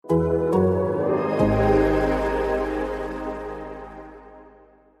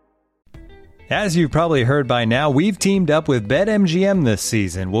As you've probably heard by now, we've teamed up with BetMGM this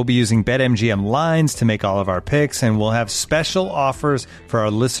season. We'll be using BetMGM lines to make all of our picks, and we'll have special offers for our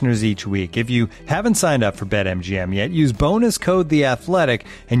listeners each week. If you haven't signed up for BetMGM yet, use bonus code The Athletic,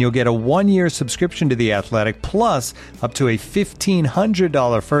 and you'll get a 1-year subscription to The Athletic, plus up to a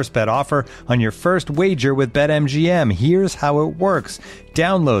 $1,500 first bet offer on your first wager with BetMGM. Here's how it works.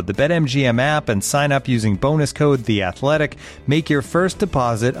 Download the BetMGM app and sign up using bonus code The Athletic. Make your first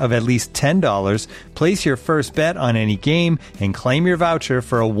deposit of at least $10. Place your first bet on any game and claim your voucher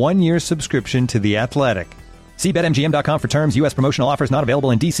for a 1-year subscription to The Athletic. See BetMGM.com for terms. U.S. promotional offers not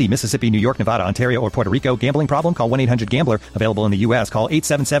available in D.C., Mississippi, New York, Nevada, Ontario, or Puerto Rico. Gambling problem? Call 1-800-GAMBLER. Available in the U.S. Call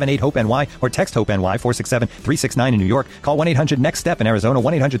 877-8-HOPE-NY or text HOPE-NY 467-369 in New York. Call 1-800-NEXT-STEP in Arizona.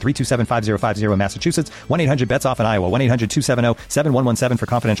 1-800-327-5050 in Massachusetts. 1-800-BETS-OFF in Iowa. 1-800-270-7117 for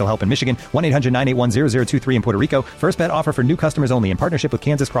confidential help in Michigan. 1-800-981-0023 in Puerto Rico. First bet offer for new customers only in partnership with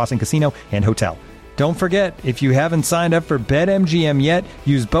Kansas Crossing Casino and Hotel. Don't forget, if you haven't signed up for BetMGM yet,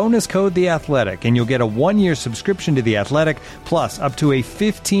 use bonus code The Athletic, and you'll get a 1-year subscription to The Athletic, plus up to a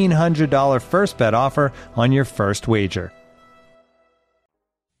 $1,500 first bet offer on your first wager.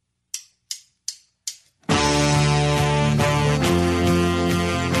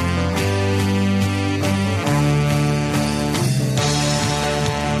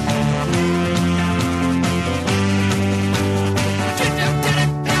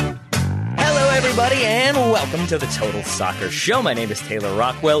 And welcome to the Total Soccer Show. My name is Taylor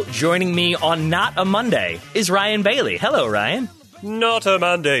Rockwell. Joining me on Not a Monday is Ryan Bailey. Hello, Ryan. Not a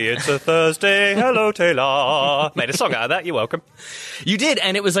Monday, it's a Thursday. Hello, Taylor. Made a song out of that. You're welcome. You did,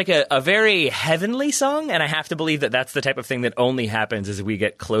 and it was like a very heavenly song, and I have to believe that that's the type of thing that only happens as we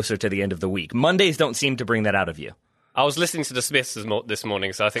get closer to the end of the week. Mondays don't seem to bring that out of you. I was listening to the Smiths this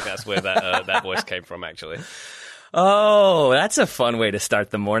morning, so I think that's where that voice came from, actually. Oh, that's a fun way to start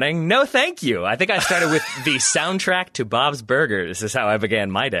the morning. No, thank you. I think I started with the soundtrack to Bob's Burgers is how I began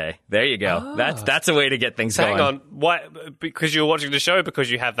my day. There you go. Oh. That's a way to get things going. Hang on. Why? Because you're watching the show?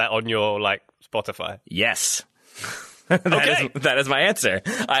 Because you have that on your, Spotify? Yes. That is my answer.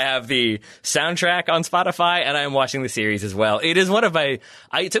 I have the soundtrack on Spotify, and I am watching the series as well. It is one of my...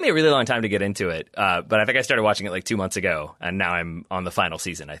 It took me a really long time to get into it, but I think I started watching it 2 months ago, and now I'm on the final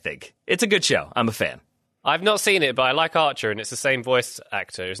season, I think. It's a good show. I'm a fan. I've not seen it, but I like Archer, and it's the same voice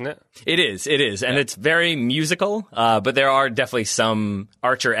actor, isn't it? It is. And it's very musical, but there are definitely some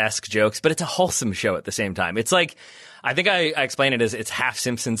Archer-esque jokes, but it's a wholesome show at the same time. It's like, I think I explain it as it's half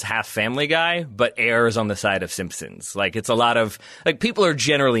Simpsons, half Family Guy, but airs on the side of Simpsons. It's a lot of, people are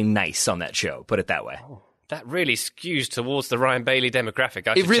generally nice on that show, put it that way. Oh. That really skews towards the Ryan Bailey demographic.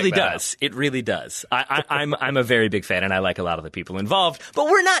 It really does. It really does. I'm a very big fan, and I like a lot of the people involved. But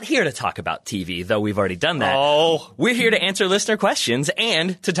we're not here to talk about TV, though we've already done that. Oh. We're here to answer listener questions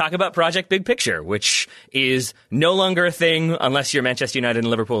and to talk about Project Big Picture, which is no longer a thing unless you're Manchester United and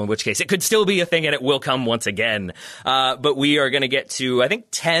Liverpool, in which case it could still be a thing, and it will come once again. But we are going to get to, I think,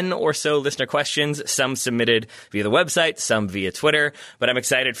 10 or so listener questions, some submitted via the website, some via Twitter. But I'm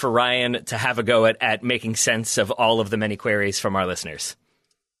excited for Ryan to have a go at making sense of all of the many queries from our listeners.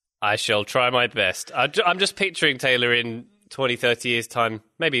 I shall try my best. I'm just picturing Taylor in 20, 30 years' time,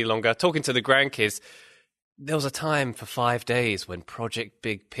 maybe longer, talking to the grandkids. There was a time for 5 days when Project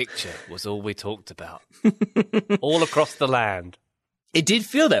Big Picture was all we talked about. All across the land. It did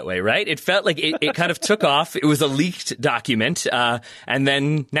feel that way, right? It felt like it kind of took off. It was a leaked document. And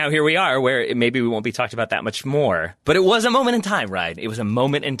then now here we are where maybe we won't be talked about that much more. But it was a moment in time, right? It was a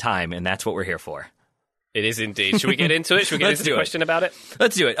moment in time, and that's what we're here for. It is indeed. Should we get into it? Should we get into the question about it?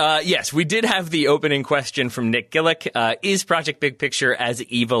 Let's do it. Yes, we did have the opening question from Nick Gillick. Is Project Big Picture as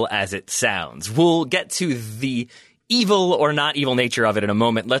evil as it sounds? We'll get to the evil or not evil nature of it in a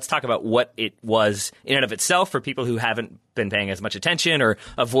moment. Let's talk about what it was in and of itself for people who haven't been paying as much attention or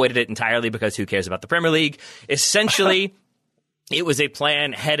avoided it entirely because who cares about the Premier League? Essentially... It was a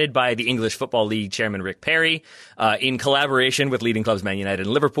plan headed by the English Football League chairman Rick Perry in collaboration with leading clubs Man United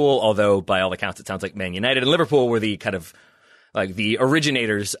and Liverpool, although by all accounts it sounds like Man United and Liverpool were the kind of the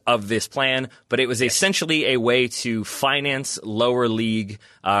originators of this plan. But it was essentially a way to finance lower league,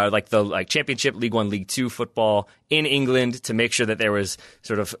 Championship, League One, League Two football in England to make sure that there was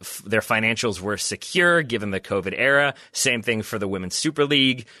sort of their financials were secure given the COVID era. Same thing for the Women's Super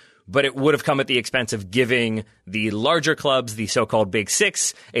League. But it would have come at the expense of giving the larger clubs, the so-called Big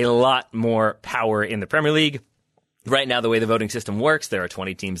Six, a lot more power in the Premier League. Right now, the way the voting system works, there are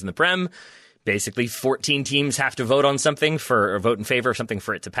 20 teams in the Prem. basically 14 teams have to vote on something or vote in favor of something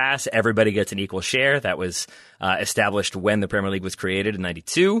for it to pass. Everybody gets an equal share. That was established when the Premier League was created in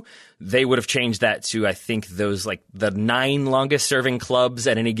 92. They would have changed that to, I think, those like the 9 longest serving clubs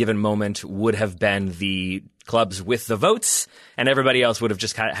at any given moment would have been the clubs with the votes, and everybody else would have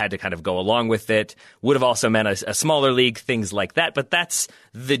just had to kind of go along with it. Would have also meant a smaller league, things like that. But that's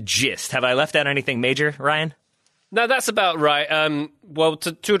the gist. Have I left out anything major, Ryan? No, that's about right. Well,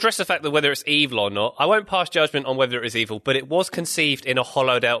 to address the fact that whether it's evil or not, I won't pass judgment on whether it is evil, but it was conceived in a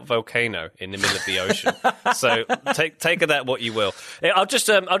hollowed-out volcano in the middle of the ocean. So take of that what you will. I'll just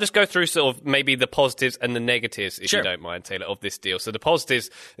go through sort of maybe the positives and the negatives, if you don't mind, Taylor, of this deal. So the positives,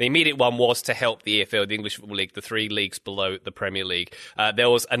 the immediate one was to help the EFL, the English Football League, the 3 leagues below the Premier League. There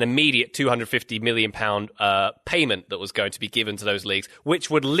was an immediate £250 million payment that was going to be given to those leagues, which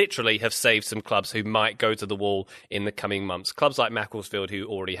would literally have saved some clubs who might go to the wall in the coming months. Clubs like Macclesfield, who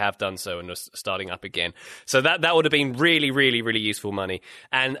already have done so and are starting up again. So that would have been really, really, really useful money.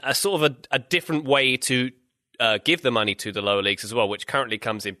 And a sort of a different way to give the money to the lower leagues as well, which currently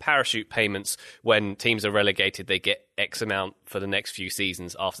comes in parachute payments. When teams are relegated, they get X amount for the next few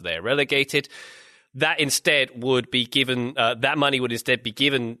seasons after they are relegated. That instead would be given. That money would instead be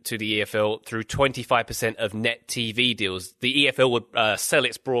given to the EFL through 25% of net TV deals. The EFL would sell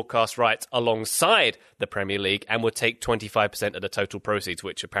its broadcast rights alongside the Premier League and would take 25% of the total proceeds,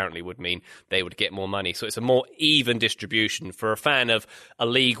 which apparently would mean they would get more money. So it's a more even distribution. For a fan of a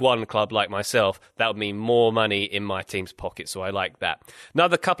League One club like myself, that would mean more money in my team's pocket. So I like that.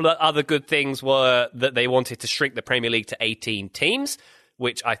 Another couple of other good things were that they wanted to shrink the Premier League to 18 teams.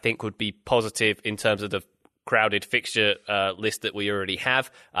 Which I think would be positive in terms of the crowded fixture list that we already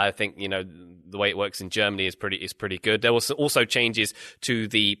have. I think, the way it works in Germany is pretty good. There was also changes to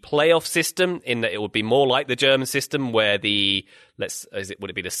the playoff system in that it would be more like the German system, where would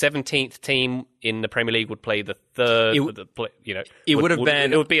it be the 17th team in the Premier League would play the third?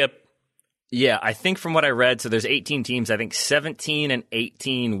 Yeah, I think from what I read, so there's 18 teams. I think 17 and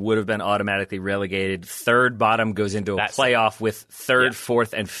 18 would have been automatically relegated. Third bottom goes into a playoff with third,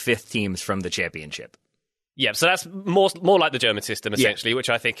 fourth, and fifth teams from the championship. Yeah, so that's more like the German system, essentially, which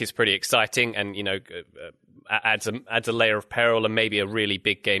I think is pretty exciting and, adds a layer of peril and maybe a really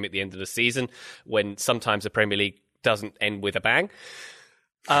big game at the end of the season when sometimes the Premier League doesn't end with a bang.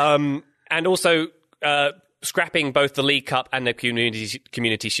 And also... scrapping both the League Cup and the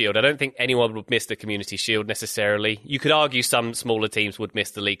Community Shield. I don't think anyone would miss the Community Shield necessarily. You could argue some smaller teams would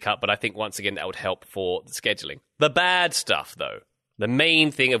miss the League Cup, but I think once again that would help for the scheduling. The bad stuff, though, the main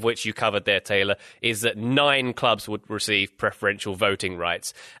thing of which you covered there, Taylor, is that 9 clubs would receive preferential voting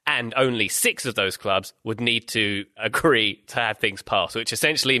rights, and only 6 of those clubs would need to agree to have things passed, which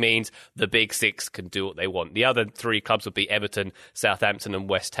essentially means the Big 6 can do what they want. The other 3 clubs would be Everton, Southampton, and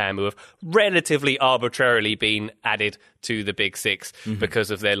West Ham, who have relatively arbitrarily been added to the Big 6 because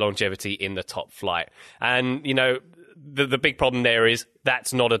of their longevity in the top flight. And, the big problem there is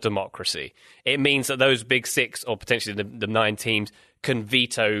that's not a democracy. It means that those Big 6, or potentially the 9 teams, can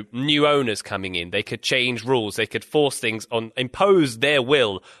veto new owners coming in. They could change rules. They could force things impose their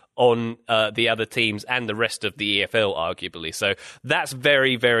will on the other teams and the rest of the EFL, arguably. So that's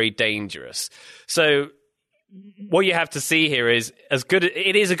very, very dangerous. So what you have to see here is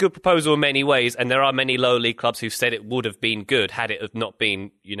it is a good proposal in many ways, and there are many lower league clubs who've said it would have been good had it not been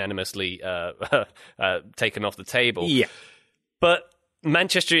unanimously taken off the table. Yeah. But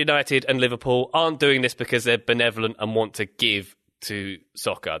Manchester United and Liverpool aren't doing this because they're benevolent and want to give to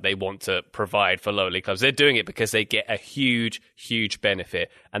soccer. They want to provide for lower league clubs. They're doing it because they get a huge, huge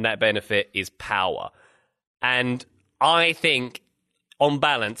benefit, and that benefit is power. And I think, on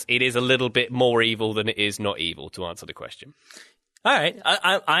balance, it is a little bit more evil than it is not evil, to answer the question. All right.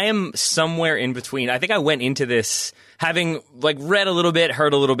 I am somewhere in between. I think I went into this having read a little bit,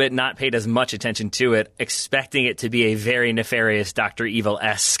 heard a little bit, not paid as much attention to it, expecting it to be a very nefarious Dr.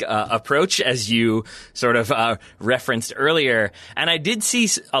 Evil-esque approach, as you sort of referenced earlier. And I did see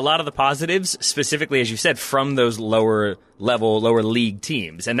a lot of the positives, specifically, as you said, from those lower league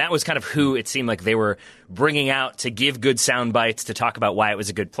teams. And that was kind of who it seemed like they were bringing out to give good sound bites, to talk about why it was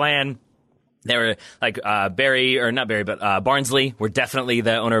a good plan. They were Barnsley, where definitely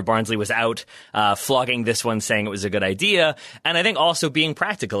the owner of Barnsley was out flogging this one, saying it was a good idea. And I think also being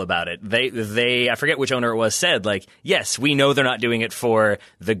practical about it. They I forget which owner it was, said, yes, we know they're not doing it for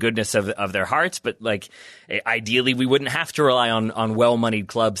the goodness of their hearts, but ideally we wouldn't have to rely on well-moneyed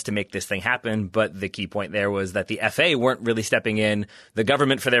clubs to make this thing happen. But the key point there was that the FA weren't really stepping in. The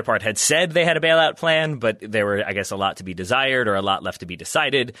government, for their part, had said they had a bailout plan, but there were, I guess, a lot to be desired or a lot left to be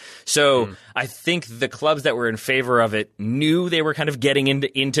decided. So I think the clubs that were in favor of it knew they were kind of getting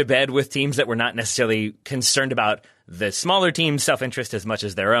into bed with teams that were not necessarily concerned about the smaller teams' self-interest as much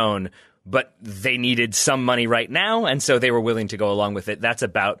as their own, but they needed some money right now, and so they were willing to go along with it. That's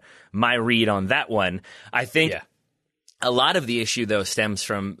about my read on that one. I think a lot of the issue, though, stems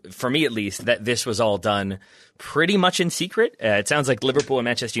from, for me at least, that this was all done pretty much in secret. It sounds like Liverpool and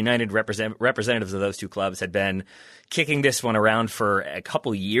Manchester United, representatives of those two clubs, had been kicking this one around for a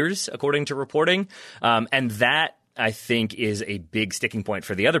couple years, according to reporting. And that, I think, is a big sticking point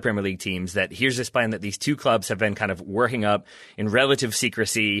for the other Premier League teams, that here's this plan that these two clubs have been kind of working up in relative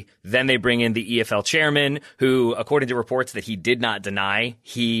secrecy. Then they bring in the EFL chairman, who, according to reports that he did not deny,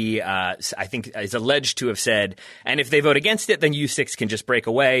 he, I think, is alleged to have said, and if they vote against it, then you six can just break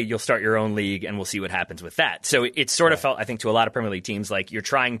away. You'll start your own league, and we'll see what happens with that. So it sort of felt, I think, to a lot of Premier League teams like you're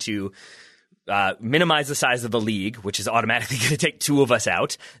trying to minimize the size of the league, which is automatically going to take two of us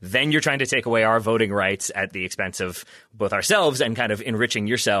out. Then you're trying to take away our voting rights at the expense of both ourselves and kind of enriching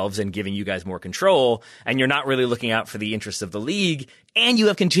yourselves and giving you guys more control. And you're not really looking out for the interests of the league. And you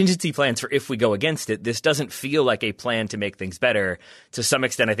have contingency plans for if we go against it. This doesn't feel like a plan to make things better. To some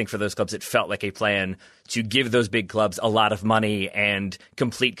extent, I think for those clubs, it felt like a plan to give those big clubs a lot of money and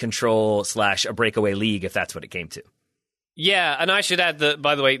complete control / a breakaway league, if that's what it came to. Yeah, and I should add that,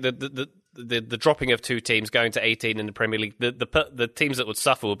 by the way, the dropping of two teams going to 18 in the Premier League, the teams that would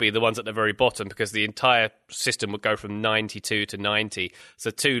suffer would be the ones at the very bottom, because the entire system would go from 92 to 90. So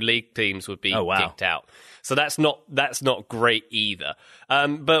two league teams would be kicked out. So that's not great either.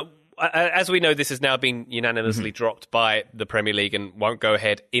 But as we know, this has now been unanimously dropped by the Premier League and won't go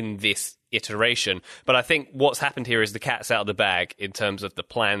ahead in this iteration. But I think what's happened here is the cat's out of the bag in terms of the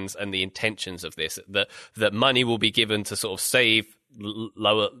plans and the intentions of this. That money will be given to sort of save the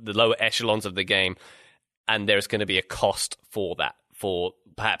lower echelons of the game, and there's going to be a cost for that, for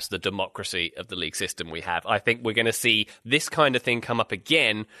perhaps the democracy of the league system we have. I think we're going to see this kind of thing come up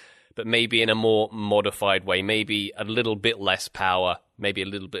again, but maybe in a more modified way, maybe a little bit less power, maybe a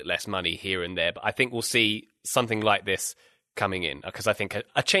little bit less money here and there. But I think we'll see something like this coming in, because I think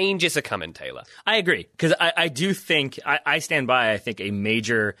a change is a coming, Taylor. I agree, because I do think, I stand by, I think a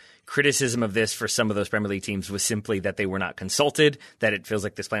major criticism of this for some of those Premier League teams was simply that they were not consulted, that it feels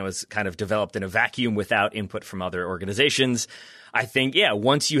like this plan was kind of developed in a vacuum without input from other organizations. I think,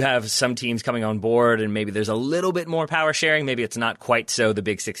 once you have some teams coming on board and maybe there's a little bit more power sharing, maybe it's not quite so the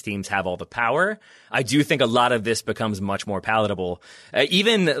big six teams have all the power, I do think a lot of this becomes much more palatable.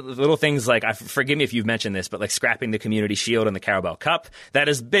 Even little things like, forgive me if you've mentioned this, but like scrapping the Community Shield and the Carabao Cup, that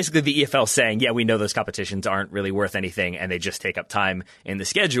is basically the EFL saying, we know those competitions aren't really worth anything and they just take up time in the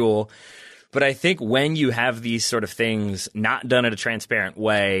schedule. But I think when you have these sort of things not done in a transparent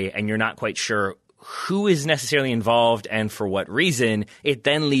way and you're not quite sure who is necessarily involved and for what reason, it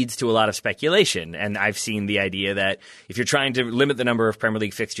then leads to a lot of speculation. And I've seen the idea that if you're trying to limit the number of Premier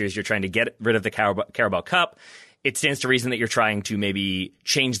League fixtures, you're trying to get rid of the Carabao Cup, it stands to reason that you're trying to maybe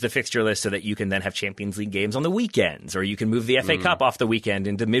change the fixture list so that you can then have Champions League games on the weekends, or you can move the FA Cup off the weekend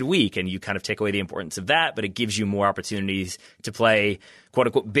into midweek, and you kind of take away the importance of that, but it gives you more opportunities to play,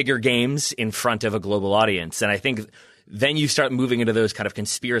 quote-unquote, bigger games in front of a global audience. And I think then you start moving into those kind of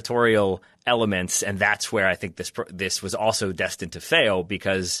conspiratorial elements, and that's where I think this was also destined to fail,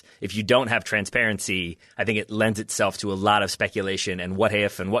 because if you don't have transparency, I think it lends itself to a lot of speculation and what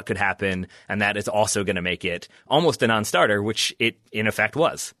if and what could happen, and that is also going to make it almost a non-starter, which it in effect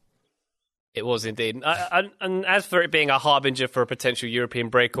was. It was indeed. And as for it being a harbinger for a potential European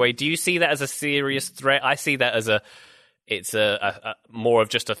breakaway, do you see that as a serious threat? I see that as it's a more of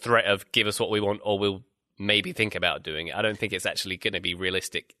just a threat of give us what we want or we'll maybe think about doing it. I don't think it's actually going to be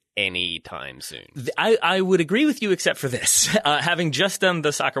realistic anytime soon. I would agree with you, except for this. Having just done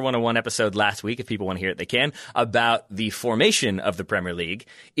the Soccer 101 episode last week, if people want to hear it, they can, about the formation of the Premier League,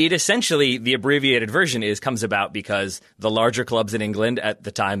 it essentially, the abbreviated version comes about because the larger clubs in England at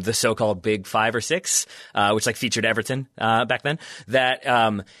the time, the so-called Big Five or Six, which featured Everton back then,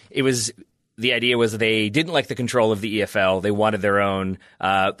 that it was... The idea was they didn't like the control of the EFL. They wanted their own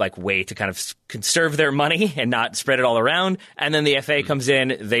way to kind of conserve their money and not spread it all around. And then the FA comes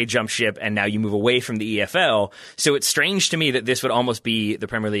in, they jump ship, and now you move away from the EFL. So it's strange to me that this would almost be the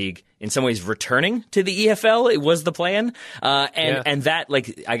Premier League in some ways returning to the EFL. It was the plan. And that,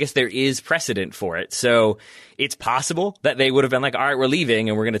 I guess there is precedent for it. So it's possible that they would have been like, all right, we're leaving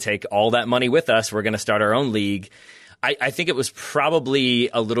and we're going to take all that money with us. We're going to start our own league. I think it was probably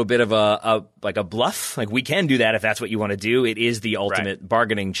a little bit of a bluff. Like, we can do that if that's what you want to do. It is the ultimate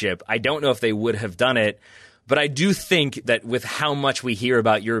bargaining chip. I don't know if they would have done it, But I do think that with how much we hear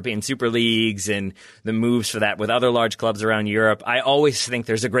about European Super Leagues and the moves for that with other large clubs around Europe, I always think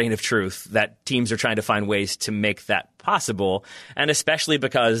there's a grain of truth that teams are trying to find ways to make that possible. And especially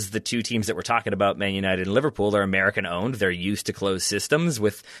because the two teams that we're talking about, Man United and Liverpool, are American-owned. They're used to closed systems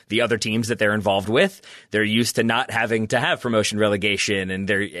with the other teams that they're involved with. They're used to not having to have promotion relegation, and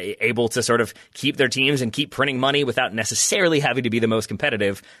they're able to sort of keep their teams and keep printing money without necessarily having to be the most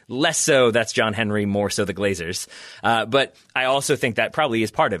competitive. Less so, that's John Henry, more so the Glazers. But I also think that probably is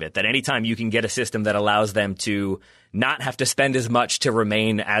part of it, that anytime you can get a system that allows them to not have to spend as much to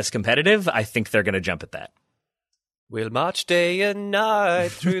remain as competitive, I think they're going to jump at that. We'll march day and night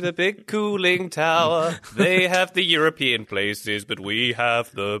through the big cooling tower. They have the European places, but we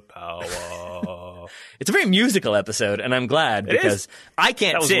have the power. It's a very musical episode, and I'm glad because I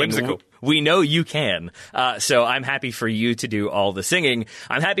can't sing. Whimsical. We know you can. So I'm happy for you to do all the singing.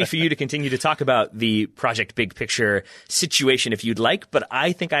 I'm happy for you to continue to talk about the Project Big Picture situation if you'd like, but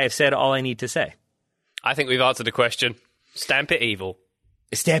I think I have said all I need to say. I think we've answered the question. Stamp it evil.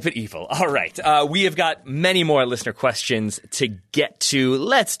 Stamp it evil. All right. We have got many more listener questions to get to.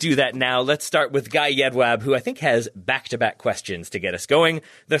 Let's do that now. Let's start with Guy Yedwab, who I think has back-to-back questions to get us going.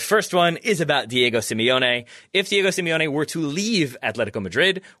 The first one is about Diego Simeone. If Diego Simeone were to leave Atletico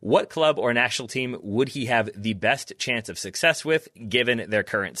Madrid, what club or national team would he have the best chance of success with, given their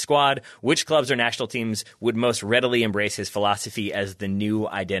current squad? Which clubs or national teams would most readily embrace his philosophy as the new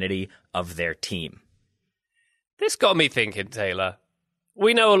identity of their team? This got me thinking, Taylor.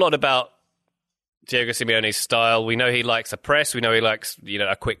 We know a lot about Diego Simeone's style. We know he likes a press. We know he likes,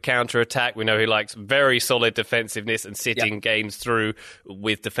 a quick counter-attack. We know he likes very solid defensiveness and sitting games through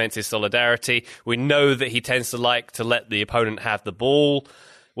with defensive solidarity. We know that he tends to like to let the opponent have the ball.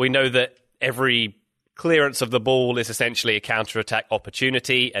 We know that every clearance of the ball is essentially a counter-attack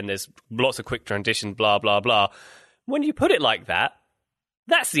opportunity, and there's lots of quick transition, blah, blah, blah. When you put it like that,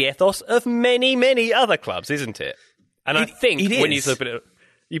 that's the ethos of many, many other clubs, isn't it? And I think when you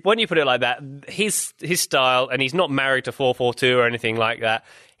put it like that, his style, and he's not married to 4-4-2 or anything like that,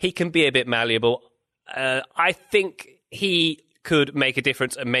 he can be a bit malleable. I think he could make a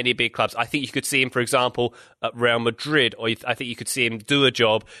difference at many big clubs. I think you could see him, for example, at Real Madrid, or I think you could see him do a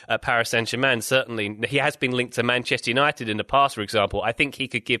job at Paris Saint-Germain, certainly. He has been linked to Manchester United in the past, for example. I think he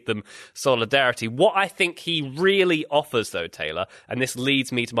could give them solidarity. What I think he really offers, though, Taylor, and this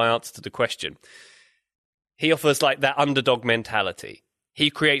leads me to my answer to the question, he offers like that underdog mentality. He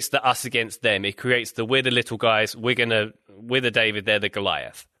creates the us against them. He creates the we're the little guys, we're the David, they're the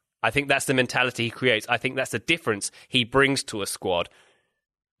Goliath. I think that's the mentality he creates. I think that's the difference he brings to a squad,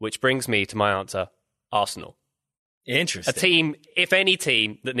 which brings me to my answer, Arsenal. Interesting. A team, if any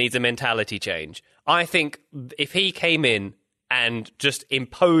team, that needs a mentality change. I think if he came in and just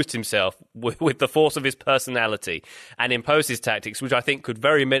imposed himself with the force of his personality and imposed his tactics, which I think could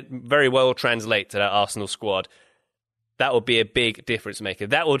very, very well translate to that Arsenal squad, that would be a big difference maker.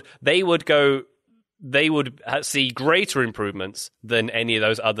 They would see greater improvements than any of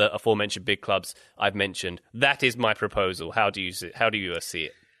those other aforementioned big clubs I've mentioned. That is my proposal. How do you see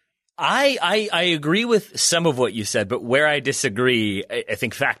it? I agree with some of what you said, but where I disagree, I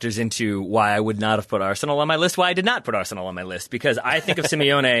think factors into why I would not have put Arsenal on my list, why I did not put Arsenal on my list, because I think of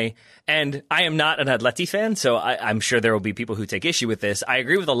Simeone, and I am not an Atleti fan, so I'm sure there will be people who take issue with this. I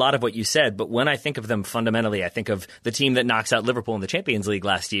agree with a lot of what you said, but when I think of them fundamentally, I think of the team that knocks out Liverpool in the Champions League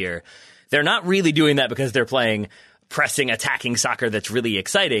last year. They're not really doing that because they're playing pressing, attacking soccer that's really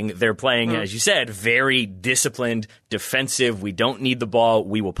exciting. They're playing, as you said, very disciplined, defensive. We don't need the ball.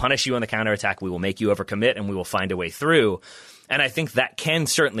 We will punish you on the counterattack. We will make you overcommit, and we will find a way through. And I think that can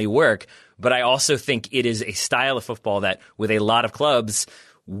certainly work. But I also think it is a style of football that, with a lot of clubs,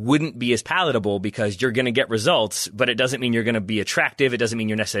 wouldn't be as palatable because you're going to get results, but it doesn't mean you're going to be attractive. It doesn't mean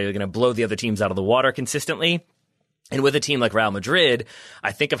you're necessarily going to blow the other teams out of the water consistently. And with a team like Real Madrid,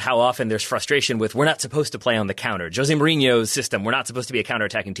 I think of how often there's frustration with we're not supposed to play on the counter. Jose Mourinho's system, we're not supposed to be a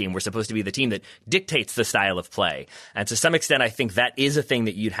counterattacking team. We're supposed to be the team that dictates the style of play. And to some extent, I think that is a thing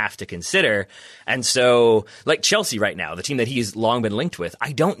that you'd have to consider. And so, like Chelsea right now, the team that he's long been linked with,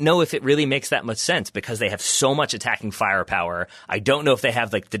 I don't know if it really makes that much sense because they have so much attacking firepower. I don't know if they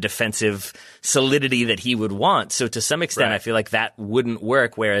have like the defensive solidity that he would want. So to some extent, I feel like that wouldn't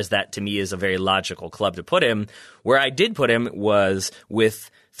work, whereas that to me is a very logical club to put him. Where I did put him was with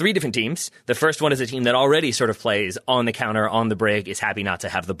 3 different teams. The first one is a team that already sort of plays on the counter, on the break, is happy not to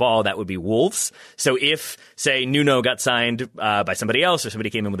have the ball. That would be Wolves. So if, say, Nuno got signed by somebody else or somebody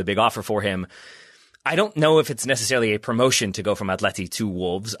came in with a big offer for him, I don't know if it's necessarily a promotion to go from Atleti to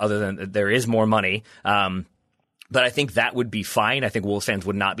Wolves, other than there is more money. But I think that would be fine. I think Wolves fans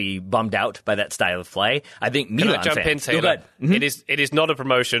would not be bummed out by that style of play. I think Milan Can I jump fans, in, Taylor? Go ahead. Mm-hmm. It is not a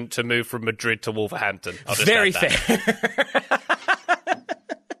promotion to move from Madrid to Wolverhampton. I'll just Very add that. fair.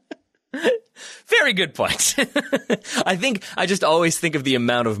 Very good point. I just always think of the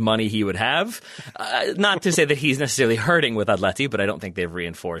amount of money he would have. Not to say that he's necessarily hurting with Atleti, but I don't think they've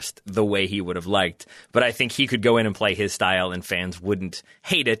reinforced the way he would have liked. But I think he could go in and play his style and fans wouldn't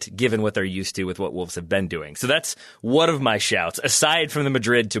hate it given what they're used to with what Wolves have been doing. So that's one of my shouts. Aside from the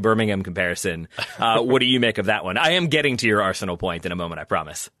Madrid to Birmingham comparison, what do you make of that one? I am getting to your Arsenal point in a moment, I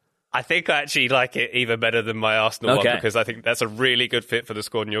promise. I think I actually like it even better than my Arsenal Okay. one because I think that's a really good fit for the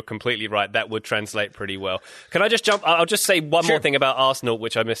squad, and you're completely right. That would translate pretty well. Can I just jump? I'll just say one more thing about Arsenal,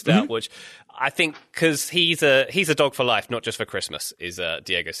 which I missed out, which I think because he's a dog for life, not just for Christmas, is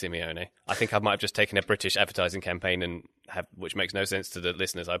Diego Simeone. I think I might have just taken a British advertising campaign and which makes no sense to the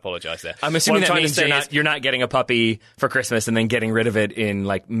listeners. I apologise there. I'm assuming What that trying means to say you're not getting a puppy for Christmas and then getting rid of it in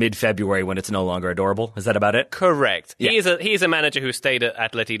like mid-February when it's no longer adorable. Is that about it? Correct. Yeah. He is a manager who stayed at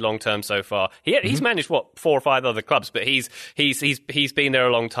Atleti long term so far. He's managed 4 or 5 other clubs, but he's been there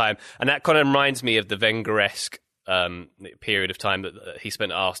a long time, and that kind of reminds me of the Wenger-esque period of time that he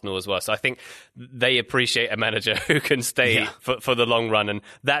spent at Arsenal as well. So I think they appreciate a manager who can stay for the long run, and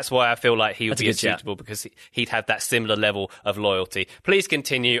that's why I feel like he would be suitable because he'd have that similar level of loyalty. Please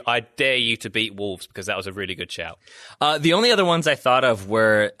continue. I dare you to beat Wolves because that was a really good shout. The only other ones I thought of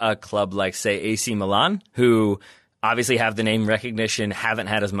were a club like, say, AC Milan, who obviously have the name recognition, haven't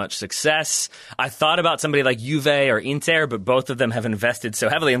had as much success. I thought about somebody like Juve or Inter, but both of them have invested so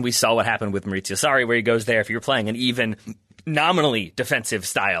heavily, and we saw what happened with Maurizio Sarri, where he goes there. If you're playing an even nominally defensive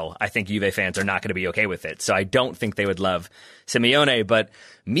style, I think Juve fans are not going to be okay with it. So I don't think they would love Simeone, but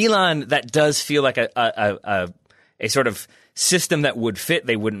Milan, that does feel like a sort of system that would fit.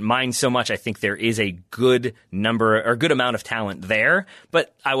 They wouldn't mind so much. I think there is a good number or good amount of talent there,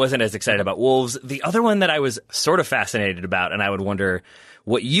 but I wasn't as excited about Wolves. The other one that I was sort of fascinated about, and I would wonder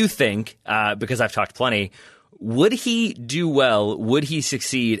what you think, because I've talked plenty, would he do well? Would he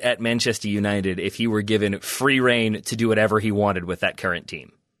succeed at Manchester United if he were given free reign to do whatever he wanted with that current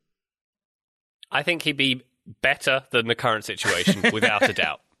team? I think he'd be better than the current situation, without a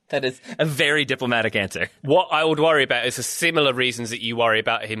doubt. That is a very diplomatic answer. What I would worry about is the similar reasons that you worry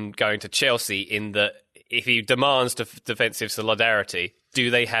about him going to Chelsea, in that if he demands defensive solidarity,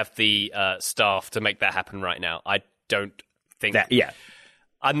 do they have the staff to make that happen right now? I don't think that. Yeah.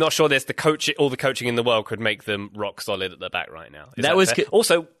 I'm not sure there's all the coaching in the world could make them rock solid at the back right now. That was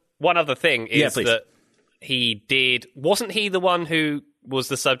also one other thing is that wasn't he the one who was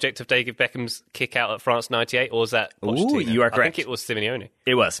the subject of David Beckham's kick out at France 98, or was that Pochettino? Ooh, you are correct. I think it was Simeone.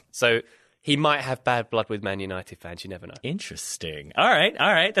 It was. So he might have bad blood with Man United fans. You never know. Interesting. All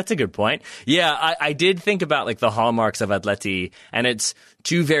right. That's a good point. Yeah, I did think about like the hallmarks of Atleti, and it's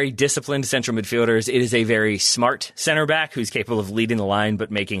two very disciplined central midfielders. It is a very smart center back who's capable of leading the line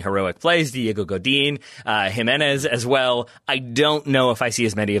but making heroic plays. Diego Godin, Jimenez as well. I don't know if I see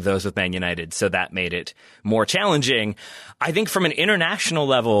as many of those with Man United, so that made it more challenging. I think from an international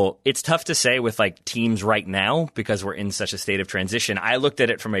level, it's tough to say with like teams right now because we're in such a state of transition. I looked at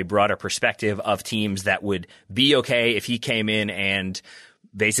it from a broader perspective of teams that would be okay if he came in and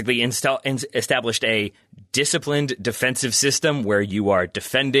basically established a disciplined defensive system where you are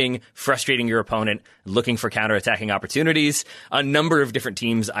defending, frustrating your opponent, looking for counterattacking opportunities. A number of different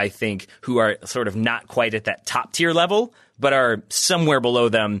teams, I think, who are sort of not quite at that top tier level, but are somewhere below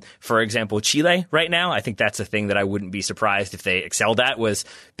them. For example, Chile right now, I think that's a thing that I wouldn't be surprised if they excelled at, was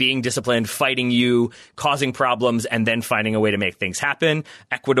being disciplined, fighting you, causing problems, and then finding a way to make things happen.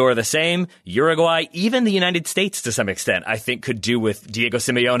 Ecuador the same. Uruguay, even the United States to some extent, I think could do with Diego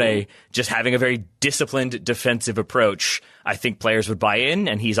Simeone just having a very disciplined defensive approach. I think players would buy in,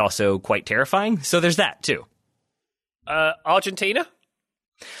 and he's also quite terrifying. So there's that too. Argentina?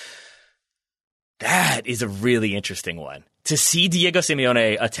 That is a really interesting one. To see Diego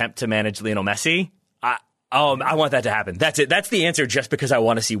Simeone attempt to manage Lionel Messi, I want that to happen. That's it. That's the answer, just because I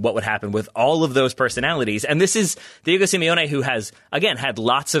want to see what would happen with all of those personalities. And this is Diego Simeone, who has, again, had a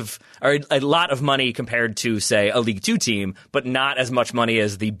lot of money compared to, say, a League Two team, but not as much money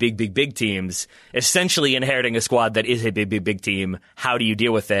as the big teams, essentially inheriting a squad that is a big team. How do you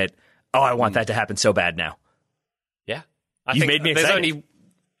deal with it? Oh, I want that to happen so bad now. Yeah. You made me excited.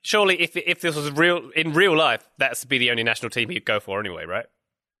 Surely, if this was in real life, that's be the only national team he'd go for anyway, right?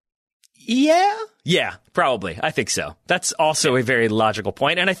 Yeah, probably. I think so. That's also a very logical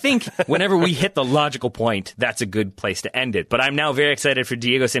point. And I think whenever we hit the logical point, that's a good place to end it. But I'm now very excited for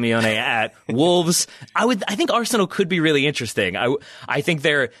Diego Simeone at Wolves. I think Arsenal could be really interesting. I think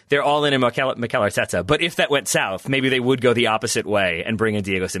they're all in Mikel Arteta. But if that went south, maybe they would go the opposite way and bring in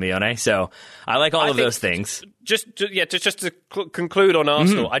Diego Simeone. So I like all of those things. Just to conclude on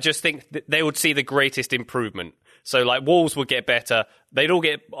Arsenal, I just think that they would see the greatest improvement. So, like, Wolves would get better. They'd all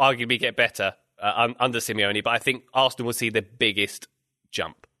arguably get better under Simeone, but I think Arsenal would see the biggest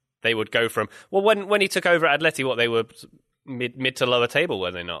jump. They would go from, well, when he took over at Atleti, they were mid to lower table, were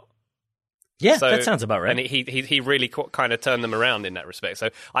they not? Yeah, that sounds about right. And he really kind of turned them around in that respect.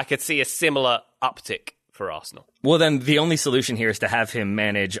 So I could see a similar uptick for Arsenal. Well, then the only solution here is to have him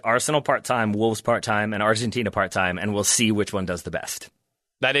manage Arsenal part-time, Wolves part-time, and Argentina part-time, and we'll see which one does the best.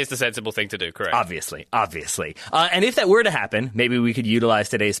 That is the sensible thing to do, correct? Obviously. And if that were to happen, maybe we could utilize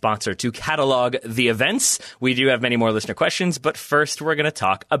today's sponsor to catalog the events. We do have many more listener questions, but first we're going to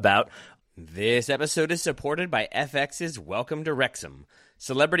talk about... This episode is supported by FX's Welcome to Wrexham.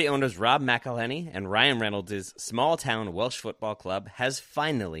 Celebrity owners Rob McElhenney and Ryan Reynolds' small-town Welsh football club has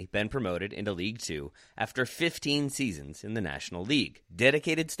finally been promoted into League Two after 15 seasons in the National League.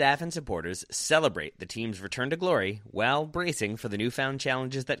 Dedicated staff and supporters celebrate the team's return to glory while bracing for the newfound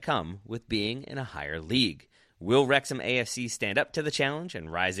challenges that come with being in a higher league. Will Wrexham AFC stand up to the challenge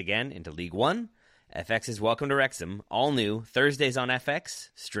and rise again into League One? FX's Welcome to Wrexham, all new, Thursdays on FX,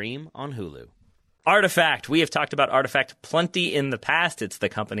 stream on Hulu. Artifact. We have talked about Artifact plenty in the past. It's the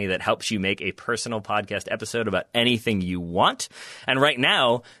company that helps you make a personal podcast episode about anything you want. And right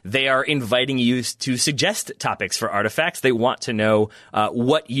now, they are inviting you to suggest topics for Artifacts. They want to know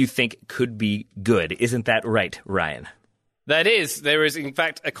what you think could be good. Isn't that right, Ryan? That is. There is, in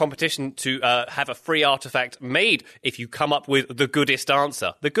fact, a competition to have a free artifact made if you come up with the goodest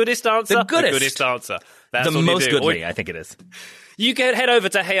answer. The goodest answer? The goodest. The goodest answer. That's the most goodly, I think it is. You can head over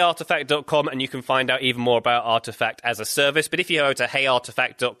to heyartifact.com and you can find out even more about Artifact as a service. But if you go to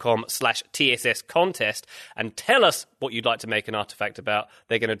heyartifact.com/TSS contest and tell us what you'd like to make an artifact about,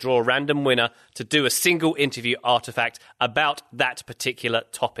 they're going to draw a random winner to do a single interview artifact about that particular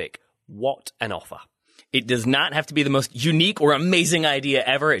topic. What an offer. It does not have to be the most unique or amazing idea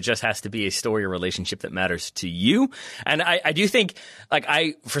ever. It just has to be a story or relationship that matters to you. And I do think,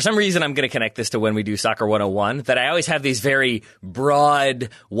 for some reason, I'm going to connect this to when we do Soccer 101, that I always have these very broad,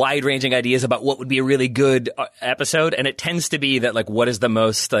 wide-ranging ideas about what would be a really good episode. And it tends to be that, what is the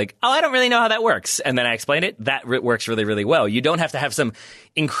most, I don't really know how that works. And then I explain it. That works really, really well. You don't have to have some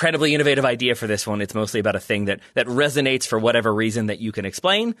incredibly innovative idea for this one. It's mostly about a thing that resonates for whatever reason that you can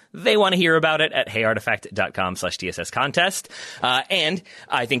explain. They want to hear about it at heyartifact.com/TSS contest. And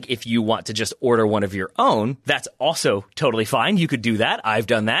I think if you want to just order one of your own, that's also totally fine. You could do that. I've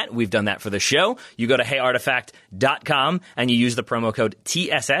done that. We've done that for the show. You go to heyartifact.com and you use the promo code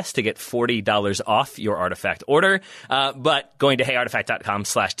TSS to get $40 off your artifact order. But going to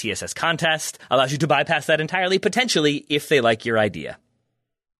heyartifact.com/TSS contest allows you to bypass that entirely, potentially, if they like your idea.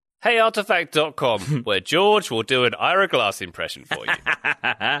 Heyartifact.com, where George will do an Ira Glass impression for you.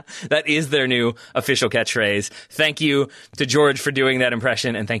 That is their new official catchphrase. Thank you to George for doing that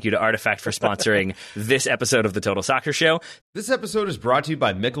impression, and thank you to Artifact for sponsoring this episode of the Total Soccer Show. This episode is brought to you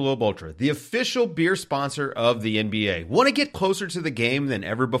by Michelob Ultra, the official beer sponsor of the NBA. Want to get closer to the game than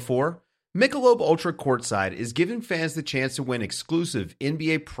ever before? Michelob Ultra Courtside is giving fans the chance to win exclusive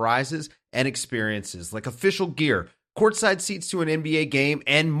NBA prizes and experiences like official gear, courtside seats to an NBA game,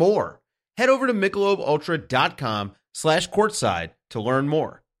 and more. Head over to MichelobUltra.com/courtside to learn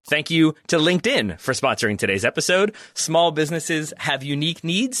more. Thank you to LinkedIn for sponsoring today's episode. Small businesses have unique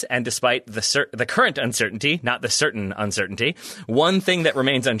needs, and despite the current uncertainty, not the certain uncertainty, one thing that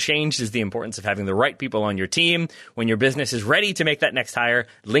remains unchanged is the importance of having the right people on your team. When your business is ready to make that next hire,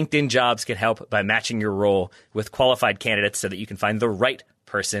 LinkedIn Jobs can help by matching your role with qualified candidates so that you can find the right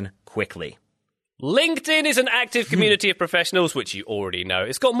person quickly. LinkedIn is an active community of professionals, which you already know.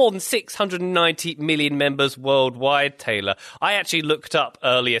 It's got more than 690 million members worldwide, Taylor. I actually looked up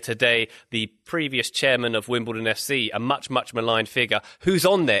earlier today the previous chairman of Wimbledon FC, a much, much maligned figure, who's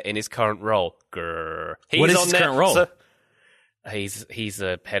on there in his current role. What is his current role? He's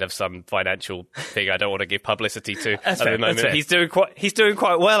a head of some financial thing I don't want to give publicity to at the moment. He's doing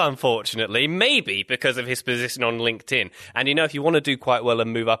quite well, unfortunately, maybe because of his position on LinkedIn. And if you want to do quite well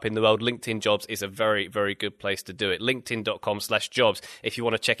and move up in the world, LinkedIn Jobs is a very, very good place to do it. LinkedIn.com/jobs if you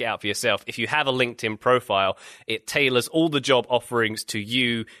want to check it out for yourself. If you have a LinkedIn profile, it tailors all the job offerings to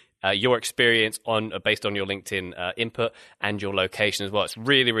you your experience based on your LinkedIn input and your location as well. It's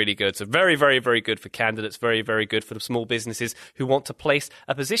really, really good. So very, very, very good for candidates. Very, very good for the small businesses who want to place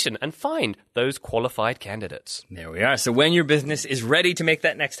a position and find those qualified candidates. There we are. So when your business is ready to make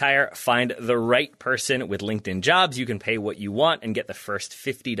that next hire, find the right person with LinkedIn Jobs. You can pay what you want and get the first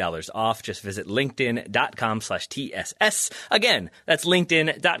 $50 off. Just visit linkedin.com/TSS. Again, that's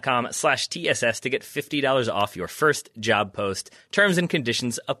linkedin.com/TSS to get $50 off your first job post. Terms and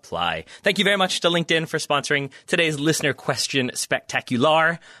conditions apply. Thank you very much to LinkedIn for sponsoring today's listener question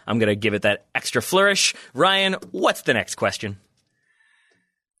spectacular. I'm going to give it that extra flourish. Ryan, what's the next question?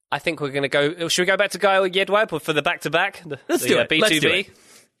 I think we're going to go... Should we go back to Guy Yedwab for the back-to-back? Let's do it. B2B? Let's do it.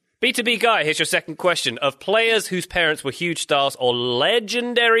 B2B Guy, here's your second question. Of players whose parents were huge stars or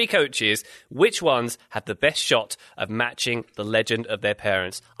legendary coaches, which ones had the best shot of matching the legend of their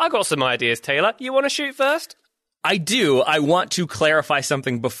parents? I got some ideas, Taylor. You want to shoot first? I do. I want to clarify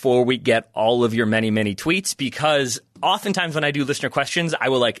something before we get all of your many, many tweets, because oftentimes when I do listener questions, I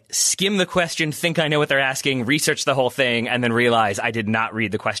will skim the question, think I know what they're asking, research the whole thing, and then realize I did not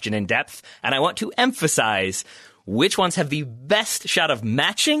read the question in depth. And I want to emphasize which ones have the best shot of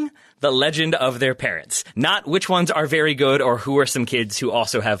matching the legend of their parents. Not which ones are very good or who are some kids who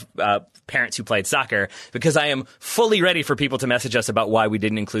also have parents who played soccer, because I am fully ready for people to message us about why we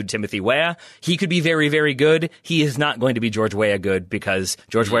didn't include Timothy Weah. He could be very, very good. He is not going to be George Weah good, because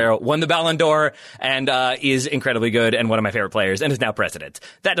George Weah won the Ballon d'Or and is incredibly good and one of my favorite players and is now president.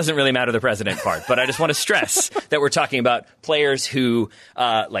 That doesn't really matter, the president part, but I just want to stress that we're talking about players who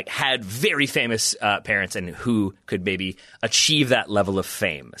had very famous parents and who could maybe achieve that level of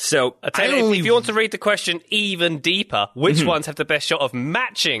fame. So if you want to read the question even deeper, which ones have the best shot of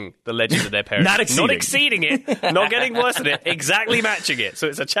matching the legend of their parents? Not exceeding it, not getting worse than it, exactly matching it. So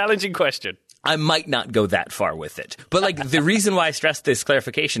it's a challenging question. I might not go that far with it. But the reason why I stressed this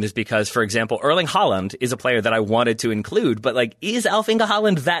clarification is because, for example, Erling Haaland is a player that I wanted to include, but is Alf Inge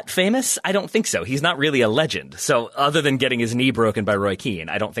Haaland that famous? I don't think so. He's not really a legend. So other than getting his knee broken by Roy Keane,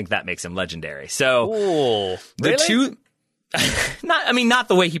 I don't think that makes him legendary. So really? two... not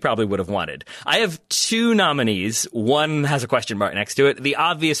the way he probably would have wanted. I have two nominees. One has a question mark next to it. The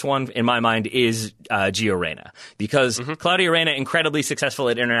obvious one in my mind is Gio Reyna, because Claudia Reyna, incredibly successful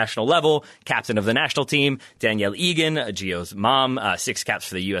at international level, captain of the national team. Danielle Egan, Gio's mom, 6 caps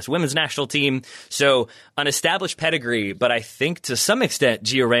for the U.S. women's national team. So an established pedigree, but I think to some extent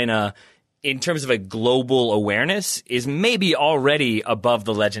Gio Reyna, in terms of a global awareness, is maybe already above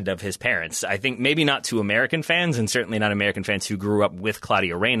the legend of his parents. I think maybe not to American fans, and certainly not American fans who grew up with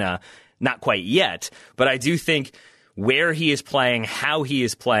Claudia Reyna, not quite yet. But I do think where he is playing, how he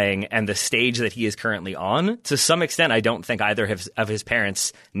is playing, and the stage that he is currently on, to some extent, I don't think either of his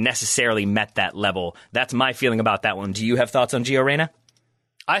parents necessarily met that level. That's my feeling about that one. Do you have thoughts on Gio Reyna?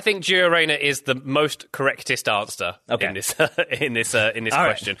 I think Gio Reyna is the most correctest answer in this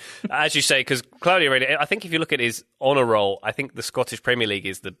question. As you say, because Claudio Reyna, I think if you look at his honour roll, I think the Scottish Premier League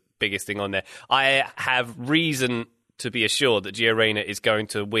is the biggest thing on there. I have reason to be assured that Gio Reyna is going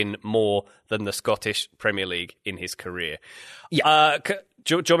to win more than the Scottish Premier League in his career. Yeah. Do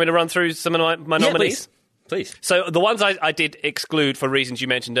you want me to run through some of my nominees? Please. So the ones I did exclude for reasons you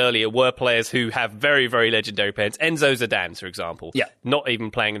mentioned earlier were players who have very, very legendary parents. Enzo Zidane, for example. Yeah. Not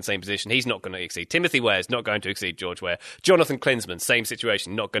even playing in the same position. He's not going to exceed. Timothy Weah is not going to exceed George Weah. Jonathan Klinsmann, same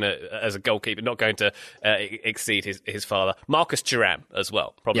situation. Not going to, as a goalkeeper, not going to exceed his father. Marcus Thuram as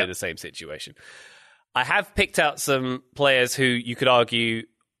well. Probably the same situation. I have picked out some players who you could argue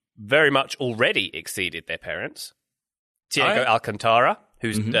very much already exceeded their parents. Thiago Alcantara,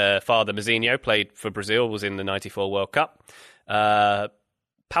 whose father, Mazinho, played for Brazil, was in the 94 World Cup. Paolo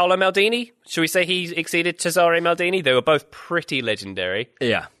Maldini, should we say he exceeded Cesare Maldini? They were both pretty legendary.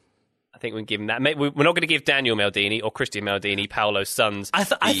 Yeah. I think we can give him that. We're not going to give Daniel Maldini or Christian Maldini, Paolo's sons, I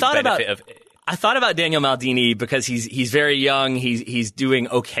thought about Daniel Maldini because he's very young, he's doing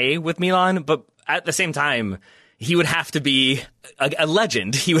okay with Milan, but at the same time, he would have to be a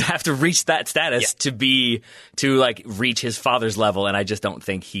legend. He would have to reach that status to reach his father's level. And I just don't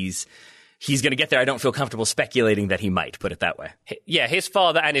think he's going to get there. I don't feel comfortable speculating that he might, put it that way. Yeah, his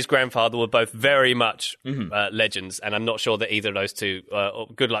father and his grandfather were both very much legends. And I'm not sure that either of those two,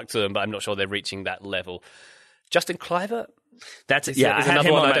 good luck to them, but I'm not sure they're reaching that level. Justin Kluivert? That's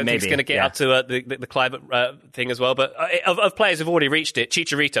another one I don't think is going to get up to the Kluivert thing as well. But of players who've already reached it,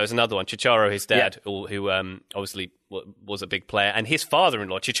 Chicharito is another one. Chicharo, his dad, who obviously was a big player, and his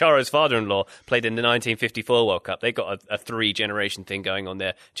father-in-law, Chicharo's father-in-law, played in the 1954 World Cup. They've got a three-generation thing going on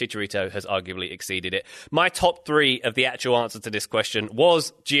there. Chicharito has arguably exceeded it. My top three of the actual answer to this question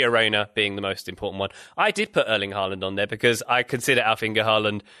was Gio Reyna being the most important one. I did put Erling Haaland on there because I consider Alf-Inge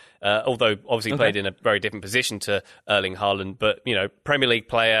Haaland, although obviously played in a very different position to Erling Haaland, but, Premier League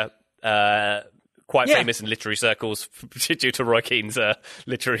player, quite famous in literary circles due to Roy Keane's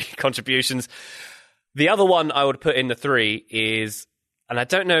literary contributions. The other one I would put in the three is, and I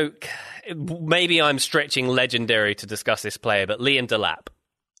don't know, maybe I'm stretching legendary to discuss this player, but Liam Delap.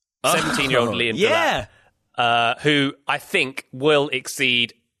 17-year-old Liam Delap, who I think will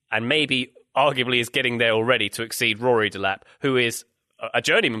exceed, and maybe arguably is getting there already to exceed Rory Delap, who is a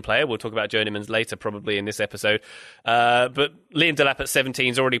journeyman player. We'll talk about journeymans later, probably in this episode. But Liam Delap at 17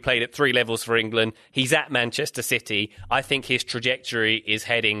 has already played at 3 levels for England. He's at Manchester City. I think his trajectory is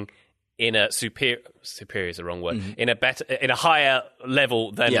heading in a superior is the wrong word, in a higher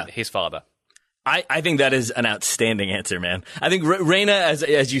level than his father. I think that is an outstanding answer, man. I think Reyna,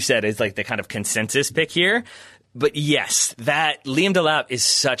 as you said, is like the kind of consensus pick here. But yes, that Liam Delap is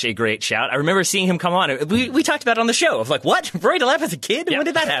such a great shout. I remember seeing him come on. We talked about it on the show of like, what? Roy Delap as a kid? When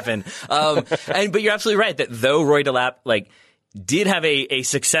did that happen? But you're absolutely right that though Roy Delap did have a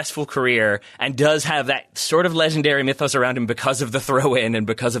successful career and does have that sort of legendary mythos around him because of the throw-in and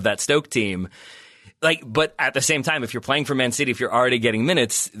because of that Stoke team. But at the same time, if you're playing for Man City, if you're already getting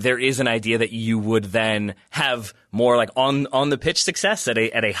minutes, there is an idea that you would then have more on the pitch success at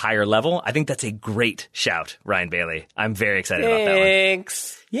a higher level. I think that's a great shout, Ryan Bailey. I'm very excited about that one.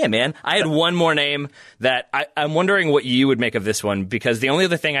 Thanks. Yeah, man. I had one more name that I'm wondering what you would make of this one, because the only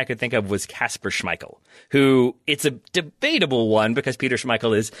other thing I could think of was Kasper Schmeichel, who it's a debatable one because Peter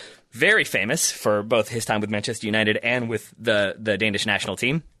Schmeichel is very famous for both his time with Manchester United and with the Danish national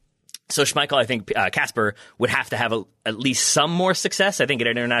team. So Schmeichel, I think Kasper would have to have at least some more success, I think, at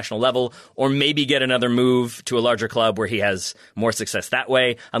an international level, or maybe get another move to a larger club where he has more success that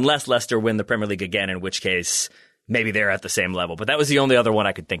way, unless Leicester win the Premier League again, in which case maybe they're at the same level. But that was the only other one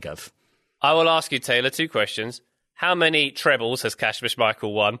I could think of. I will ask you, Taylor, 2 questions. How many trebles has Kasper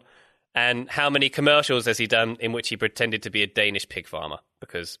Schmeichel won? And how many commercials has he done in which he pretended to be a Danish pig farmer?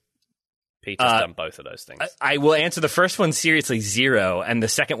 Because Peter's done both of those things. I will answer the first one seriously, 0. And the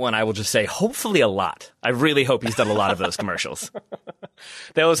second one, I will just say, hopefully a lot. I really hope he's done a lot of those commercials.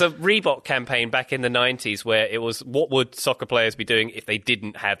 There was a Reebok campaign back in the 90s where it was, what would soccer players be doing if they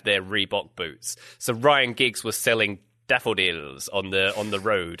didn't have their Reebok boots? So Ryan Giggs was selling daffodils on the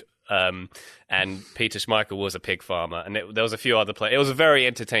road. And Peter Schmeichel was a pig farmer, and there was a few other players. It was a very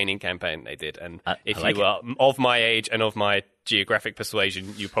entertaining campaign they did, and if you are of my age and of my geographic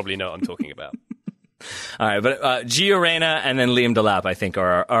persuasion, you probably know what I'm talking about. All right, but Gio Reyna and then Liam Delap, I think,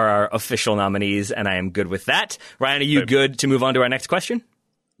 are our official nominees, and I am good with that. Ryan, are you good to move on to our next question?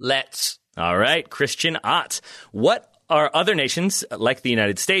 Let's. All right, Christian Ott. What are other nations, like the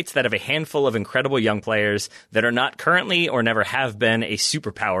United States, that have a handful of incredible young players that are not currently or never have been a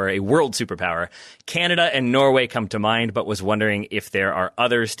superpower, a world superpower? Canada and Norway come to mind, but was wondering if there are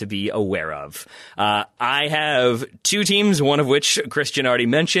others to be aware of. I have 2 teams, one of which Christian already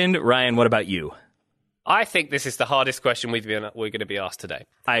mentioned. Ryan, what about you? I think this is the hardest question we're going to be asked today.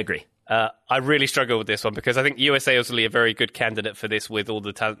 I agree. I really struggle with this one because I think USA is really a very good candidate for this with all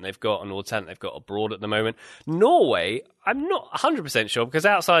the talent they've got and all the talent they've got abroad at the moment. Norway, I'm not 100% sure because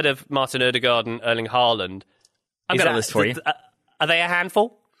outside of Martin Ødegaard and Erling Haaland... I've got a list for you. Are they a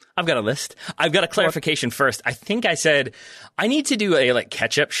handful? I've got a list. I've got a clarification first. I think I said I need to do a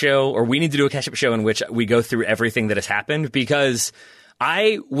catch-up show, or we need to do a catch-up show in which we go through everything that has happened, because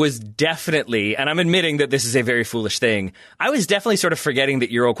I was definitely, and I'm admitting that this is a very foolish thing, I was definitely sort of forgetting that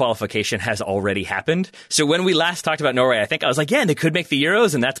Euro qualification has already happened. So when we last talked about Norway, I think I was like, yeah, they could make the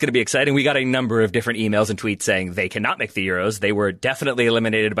Euros, and that's going to be exciting. We got a number of different emails and tweets saying they cannot make the Euros. They were definitely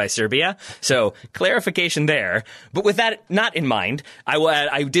eliminated by Serbia. So clarification there. But with that not in mind, I will add,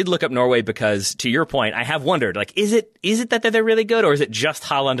 I did look up Norway because, to your point, I have wondered, is it that they're really good, or is it just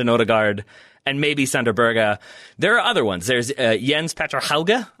Haaland and Ødegaard and maybe Sander Berge? There are other ones. There's Jens Petter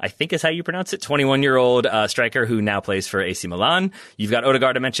Hauge, I think is how you pronounce it, 21-year-old striker who now plays for AC Milan. You've got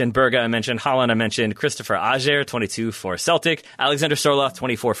Ødegaard I mentioned, Berge I mentioned, Haaland I mentioned, Christopher Ajer, 22 for Celtic, Alexander Sorloth,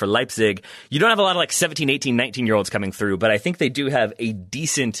 24 for Leipzig. You don't have a lot of 17, 18, 19-year-olds coming through, but I think they do have a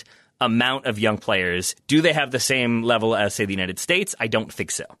decent amount of young players. Do they have the same level as, say, the United States? I don't think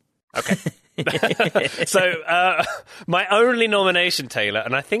so. Okay. So my only nomination, Taylor,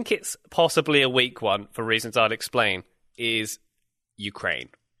 and I think it's possibly a weak one for reasons I'll explain, is Ukraine.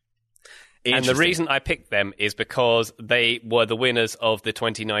 And the reason I picked them is because they were the winners of the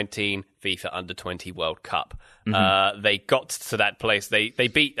 2019 FIFA Under-20 World Cup. They got to that place. They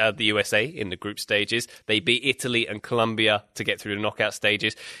beat the USA in the group stages. They beat Italy and Colombia to get through the knockout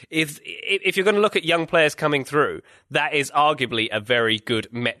stages. If you're going to look at young players coming through, that is arguably a very good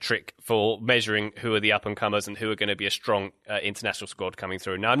metric for measuring who are the up-and-comers and who are going to be a strong international squad coming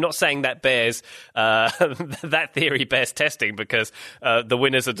through. Now, I'm not saying that bears that theory bears testing, because the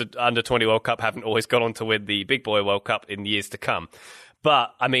winners of the Under-20 World Cup haven't always gone on to win the Big Boy World Cup in years to come.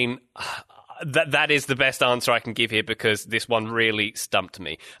 But, I mean, that is the best answer I can give here, because this one really stumped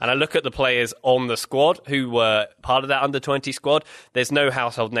me. And I look at the players on the squad who were part of that Under-20 squad. There's no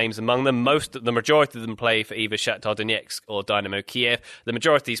household names among them. The majority of them play for either Shakhtar Donetsk or Dynamo Kiev. The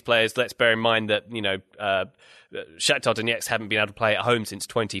majority of these players, let's bear in mind that, Shakhtar Donetsk haven't been able to play at home since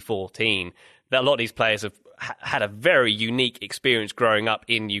 2014. That a lot of these players have had a very unique experience growing up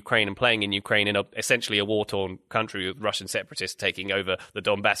in Ukraine and playing in Ukraine in essentially a war-torn country with Russian separatists taking over the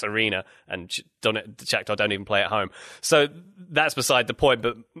Donbass arena, and Shakhtar don't even play at home. So that's beside the point,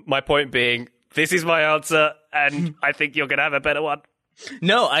 but my point being, this is my answer, and I think you're going to have a better one.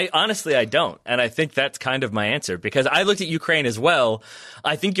 No, I don't. And I think that's kind of my answer, because I looked at Ukraine as well.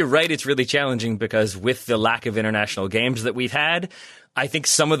 I think you're right. It's really challenging because with the lack of international games that we've had, I think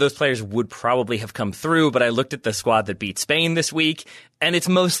some of those players would probably have come through, but I looked at the squad that beat Spain this week, and it's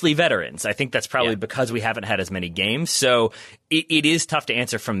mostly veterans. I think that's probably because we haven't had as many games. So it is tough to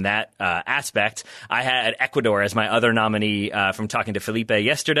answer from that aspect. I had Ecuador as my other nominee from talking to Felipe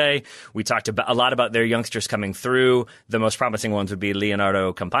yesterday. We talked a lot about their youngsters coming through. The most promising ones would be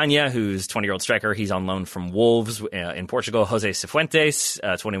Leonardo Campagna, who's 20-year-old striker. He's on loan from Wolves in Portugal. Jose Cifuentes,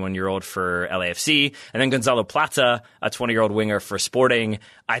 21-year-old for LAFC. And then Gonzalo Plata, a 20-year-old winger for Sporting.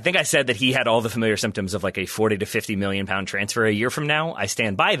 I think I said that he had all the familiar symptoms of like a 40 to 50 million pound transfer a year from now. I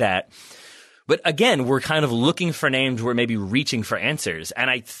stand by that. But again, we're kind of looking for names. We're maybe reaching for answers. And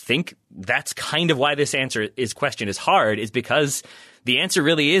I think that's kind of why this question is hard, is because the answer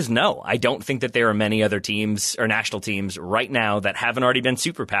really is no. I don't think that there are many other teams or national teams right now that haven't already been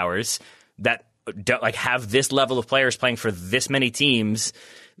superpowers that have this level of players playing for this many teams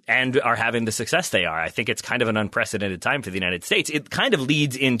and are having the success they are. I think it's kind of an unprecedented time for the United States. It kind of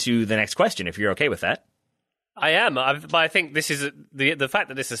leads into the next question, if you're okay with that. I am, but I think this is the fact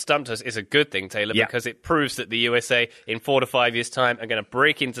that this has stumped us is a good thing, Taylor, because it proves that the USA in 4 to 5 years' time are going to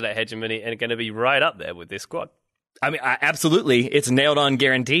break into that hegemony and are going to be right up there with this squad. I mean, absolutely. It's nailed on,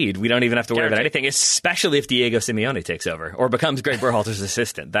 guaranteed. We don't even have to worry about anything, especially if Diego Simeone takes over or becomes Greg Berhalter's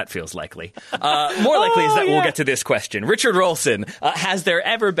assistant. That feels likely. More likely is that we'll get to this question. Richard Rolson, has there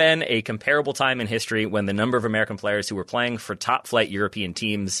ever been a comparable time in history when the number of American players who were playing for top-flight European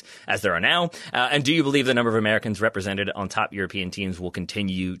teams as there are now? And do you believe the number of Americans represented on top European teams will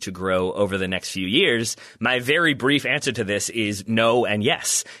continue to grow over the next few years? My very brief answer to this is no and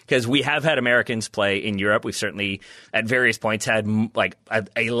yes, because we have had Americans play in Europe. We've certainly at various points had like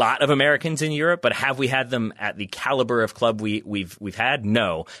a lot of Americans in Europe, but have we had them at the caliber of club we've had?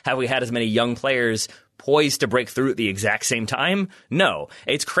 No. Have we had as many young players poised to break through at the exact same time? No.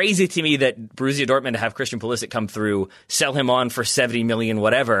 It's crazy to me that Borussia Dortmund have Christian Pulisic come through, sell him on for 70 million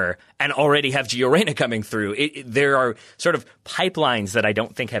whatever, and already have Gio Reyna coming through. There are sort of pipelines that I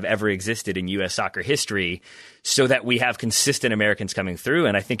don't think have ever existed in U.S. soccer history, so that we have consistent Americans coming through,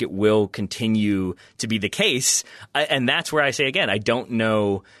 and I think it will continue to be the case. And that's where I say, again, I don't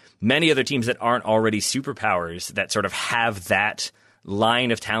know many other teams that aren't already superpowers that sort of have that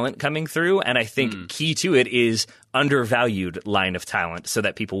line of talent coming through. And I think key to it is undervalued line of talent, so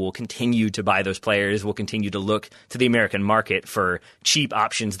that people will continue to buy those players, will continue to look to the American market for cheap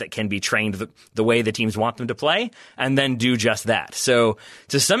options that can be trained the way the teams want them to play, and then do just that. So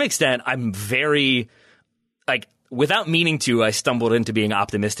to some extent, I'm very... without meaning to, I stumbled into being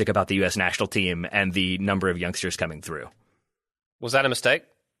optimistic about the U.S. national team and the number of youngsters coming through. Was that a mistake?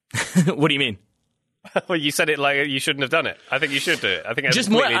 What do you mean? Well, you said it like you shouldn't have done it. I think you should do it. I think it's a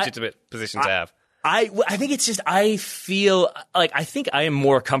completely legitimate position to have. I think it's just, I feel like, I think I am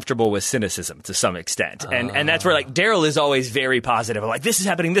more comfortable with cynicism to some extent. And that's where, like, Daryl is always very positive. Like, this is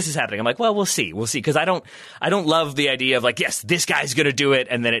happening. I'm like, well, we'll see. Because I don't love the idea of like, yes, this guy's going to do it,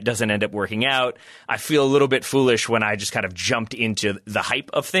 and then it doesn't end up working out. I feel a little bit foolish when I just kind of jumped into the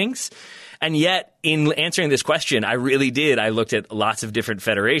hype of things. And yet, in answering this question, I really did. I looked at lots of different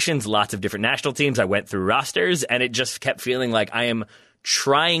federations, lots of different national teams. I went through rosters, and it just kept feeling like I am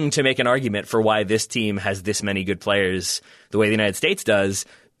trying to make an argument for why this team has this many good players the way the United States does,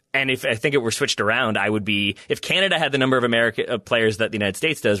 And if I think it were switched around, I would be, if Canada had the number of American players that the United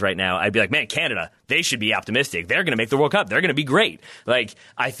States does right now, I'd be like, man, Canada, they should be optimistic. They're going to make the World Cup. They're going to be great. Like,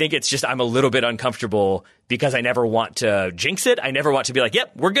 I think it's just, I'm a little bit uncomfortable because I never want to jinx it. I never want to be like,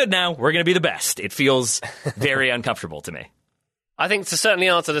 yep, we're good now. We're going to be the best. It feels very uncomfortable to me. I think to certainly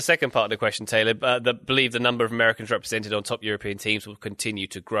answer the second part of the question, Taylor, believe the number of Americans represented on top European teams will continue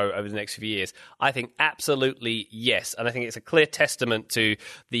to grow over the next few years. I think absolutely yes. And I think it's a clear testament to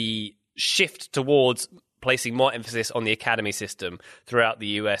the shift towards placing more emphasis on the academy system throughout the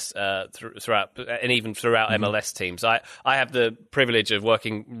US, throughout and even throughout MLS teams. I have the privilege of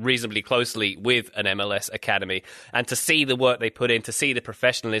working reasonably closely with an MLS academy, and to see the work they put in, to see the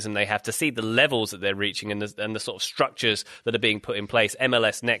professionalism they have, to see the levels that they're reaching, and the sort of structures that are being put in place.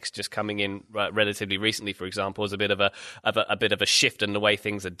 MLS Next just coming in relatively recently, for example, is a bit of a shift in the way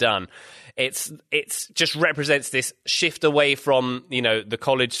things are done. It's just represents this shift away from the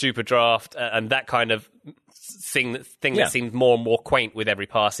college super draft and that kind of thing that seems more and more quaint with every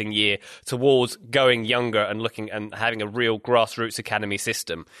passing year, towards going younger and looking and having a real grassroots academy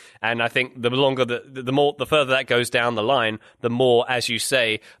system. And I think the further that goes down the line, the more, as you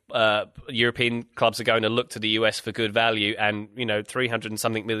say, European clubs are going to look to the US for good value. And 300 and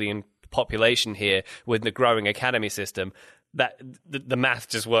something million population here with the growing academy system, that the math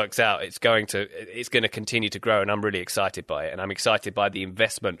just works out. It's going to continue to grow, and I'm really excited by it. And I'm excited by the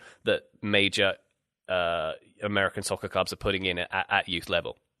investment that major American soccer clubs are putting in at youth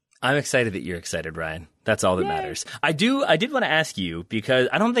level. I'm excited that you're excited, Ryan. That's all that matters. I did want to ask you, because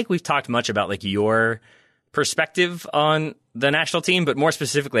I don't think we've talked much about like your perspective on the national team, but more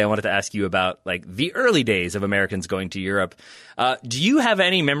specifically, I wanted to ask you about like the early days of Americans going to Europe. Do you have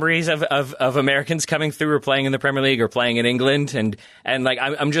any memories of Americans coming through or playing in the Premier League or playing in England? And like,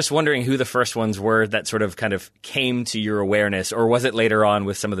 I'm just wondering who the first ones were that sort of kind of came to your awareness, or was it later on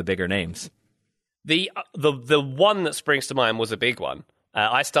with some of the bigger names? The one that springs to mind was a big one.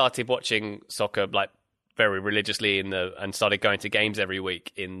 I started watching soccer like very religiously and started going to games every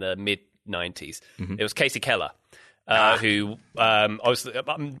week in the mid-90s. Mm-hmm. It was Casey Keller, who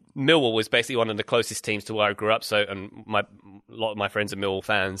Millwall was basically one of the closest teams to where I grew up. So, and a lot of my friends are Millwall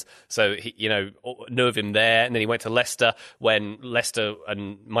fans, so he, knew of him there. And then he went to Leicester when Leicester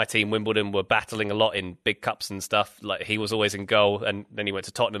and my team Wimbledon were battling a lot in big cups and stuff. Like, he was always in goal, and then he went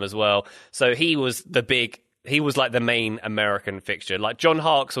to Tottenham as well. So he was like the main American fixture. Like, John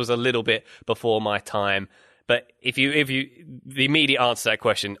Harkes was a little bit before my time, but if you the immediate answer to that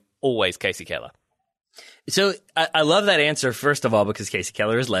question, always Casey Keller. So I love that answer, first of all, because Casey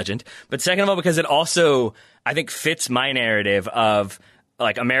Keller is legend. But second of all, because it also, I think, fits my narrative of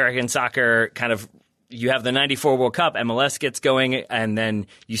like American soccer kind of, you have the 94 World Cup, MLS gets going, and then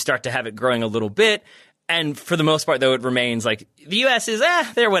you start to have it growing a little bit. And for the most part, though, it remains like the U.S. is,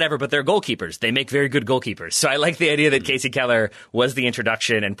 they're whatever, but they're goalkeepers. They make very good goalkeepers. So I like the idea that Casey Keller was the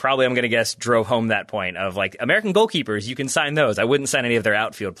introduction, and probably, I'm going to guess, drove home that point of like, American goalkeepers, you can sign those. I wouldn't sign any of their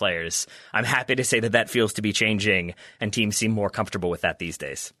outfield players. I'm happy to say that feels to be changing, and teams seem more comfortable with that these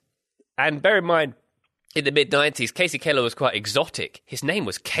days. And bear in mind, in the mid-90s, Casey Keller was quite exotic. His name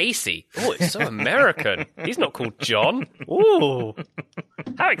was Casey. Oh, it's so American. He's not called John. Ooh,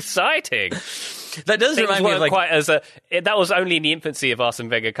 how exciting. That does remind me of like... that was only in the infancy of Arsene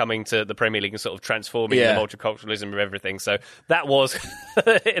Wenger coming to the Premier League and sort of transforming the multiculturalism of everything. So that was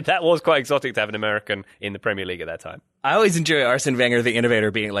quite exotic to have an American in the Premier League at that time. I always enjoy Arsene Wenger, the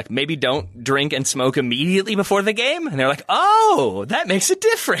innovator, being like, maybe don't drink and smoke immediately before the game. And they're like, oh, that makes a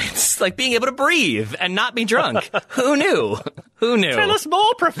difference. Like being able to breathe and not be drunk. Who knew? Who knew? Tell us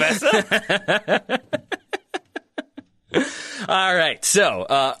more, Professor. All right.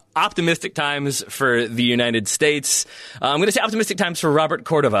 So, optimistic times for the United States. I'm going to say optimistic times for Robert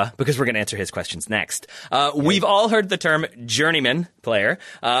Cordova, because we're going to answer his questions next. We've all heard the term journeyman player,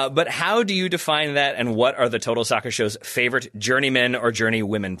 but how do you define that, and what are the Total Soccer Show's favorite journeymen or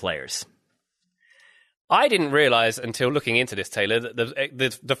journeywomen players? I didn't realize until looking into this, Taylor,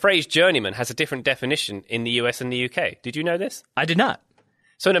 that the phrase journeyman has a different definition in the US and the UK. Did you know this? I did not.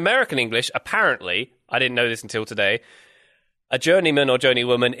 So in American English, apparently, I didn't know this until today, a journeyman or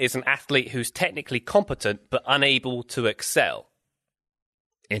journeywoman is an athlete who's technically competent but unable to excel.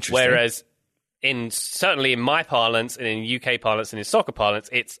 Interesting. Whereas certainly in my parlance and in UK parlance and in soccer parlance,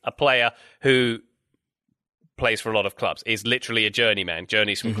 it's a player who plays for a lot of clubs, is literally a journeyman,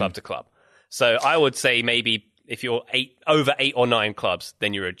 journeys from club to club. So I would say maybe if you're over 8 or 9 clubs,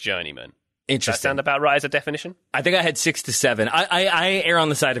 then you're a journeyman. Does that sound about right as a definition? I think I had 6 to 7. I err on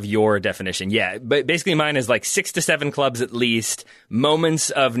the side of your definition. Yeah, but basically mine is like 6 to 7 clubs at least, moments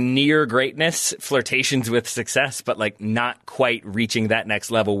of near greatness, flirtations with success, but like not quite reaching that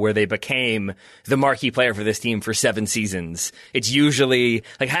next level where they became the marquee player for this team for 7 seasons. It's usually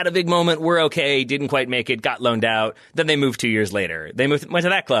like had a big moment, we're okay, didn't quite make it, got loaned out, then they moved 2 years later. They went to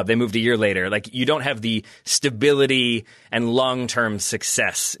that club, they moved a year later. Like you don't have the stability and long-term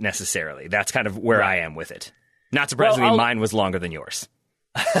success necessarily. That's kind of where I am with it. Not surprisingly, mine was longer than yours.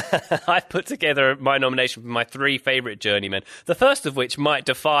 I've put together my nomination for my 3 favourite journeymen. The first of which might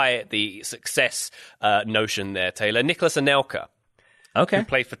defy the success notion there, Taylor. Nicolas Anelka. Okay. Who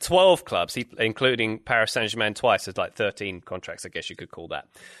played for 12 clubs, including Paris Saint-Germain twice. It's like 13 contracts, I guess you could call that.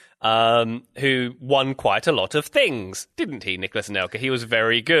 Who won quite a lot of things, didn't he, Nicolas Anelka? He was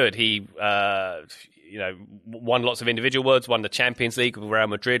very good. He won lots of individual awards, won the Champions League with Real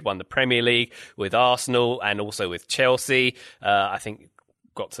Madrid, won the Premier League with Arsenal and also with Chelsea. I think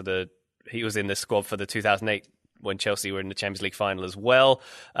he was in the squad for the 2008 when Chelsea were in the Champions League final as well.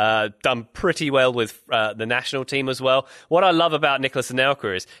 Done pretty well with the national team as well. What I love about Nicolas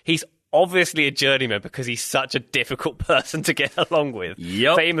Anelka is he's obviously a journeyman because he's such a difficult person to get along with.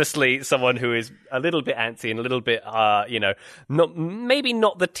 Yep. Famously, someone who is a little bit antsy and a little bit, maybe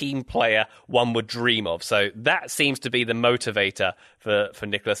not the team player one would dream of. So that seems to be the motivator for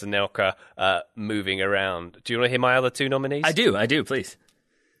Nicolas Anelka moving around. Do you want to hear my other 2 nominees? I do, please.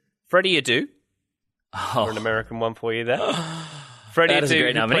 Freddie Adu. Or an American one for you there. Freddie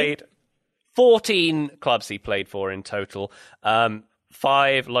Adu, who played 14 clubs he played for in total.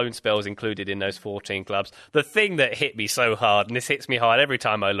 5 loan spells included in those 14 clubs. The thing that hit me so hard, and this hits me hard every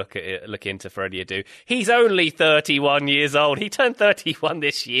time I look into Freddie Adu, he's only 31 years old. He turned 31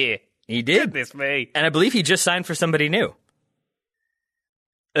 this year. He did. Goodness me. And I believe he just signed for somebody new.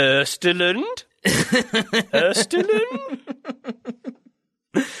 Østerlund?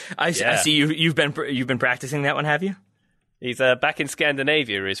 I see you've been practicing that one, have you? He's back in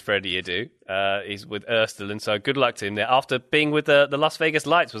Scandinavia, is Freddie Adu. He's with Østerlund, so good luck to him there. After being with the Las Vegas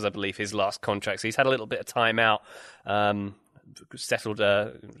Lights was, I believe, his last contract. So he's had a little bit of time out,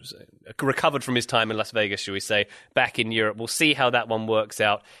 recovered from his time in Las Vegas, shall we say, back in Europe. We'll see how that one works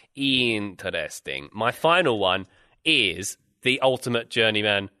out. Interesting. My final one is the ultimate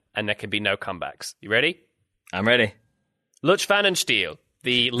journeyman, and there can be no comebacks. You ready? I'm ready. Lutz Pfannenstiel,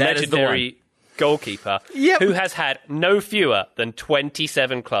 the legendary goalkeeper, who has had no fewer than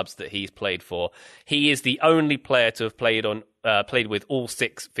 27 clubs that he's played for. He is the only player to have played with all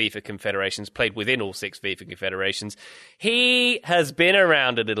 6 FIFA confederations, played within all 6 FIFA confederations. He has been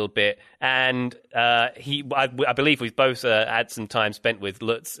around a little bit, and I believe we've both had some time spent with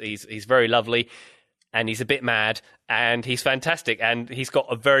Lutz. He's very lovely, and he's a bit mad, and he's fantastic, and he's got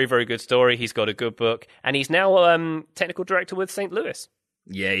a very, very good story. He's got a good book, and he's now technical director with St. Louis.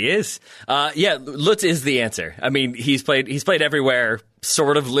 Yeah, he is. Lutz is the answer. I mean, he's played everywhere,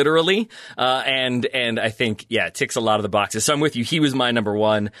 sort of literally, and I think ticks a lot of the boxes. So I'm with you. He was my number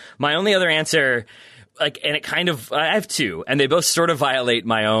 1. My only other answer, I have 2, and they both sort of violate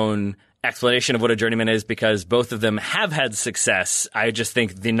my own explanation of what a journeyman is because both of them have had success. I just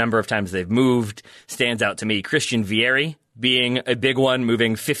think the number of times they've moved stands out to me. Christian Vieri being a big one,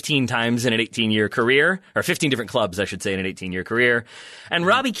 moving 15 times in an 18-year career, or 15 different clubs, I should say, in an 18-year career. And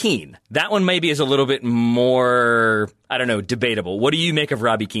Robbie Keane, that one maybe is a little bit more, debatable. What do you make of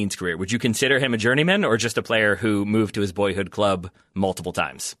Robbie Keane's career? Would you consider him a journeyman or just a player who moved to his boyhood club multiple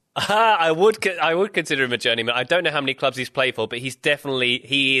times? I would consider him a journeyman. I don't know how many clubs he's played for, but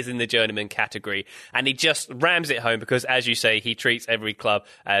he is in the journeyman category, and he just rams it home because, as you say, he treats every club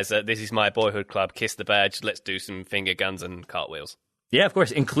as this is my boyhood club. Kiss the badge. Let's do some finger guns and cartwheels. Yeah, of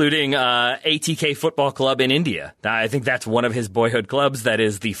course, including ATK Football Club in India. I think that's one of his boyhood clubs. That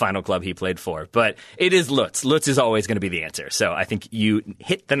is the final club he played for. But it is Lutz. Lutz is always going to be the answer. So I think you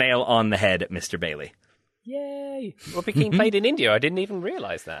hit the nail on the head, Mr. Bailey. Yay! Robbie Keane played in India. I didn't even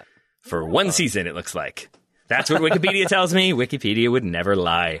realize that. For one season, it looks like. That's what Wikipedia tells me. Wikipedia would never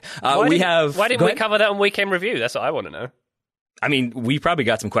lie. Why didn't we cover that on Weekend Review? That's what I want to know. I mean, we probably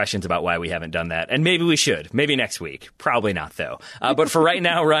got some questions about why we haven't done that, and maybe we should. Maybe next week. Probably not, though. But for right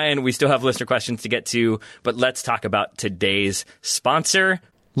now, Ryan, we still have listener questions to get to, but let's talk about today's sponsor.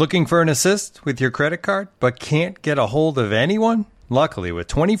 Looking for an assist with your credit card, but can't get a hold of anyone? Luckily, with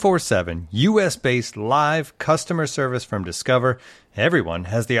 24/7 U.S.-based live customer service from Discover, everyone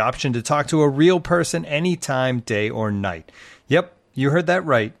has the option to talk to a real person anytime, day or night. Yep, you heard that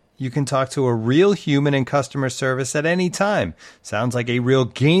right. you can talk to a real human in customer service at any time. Sounds like a real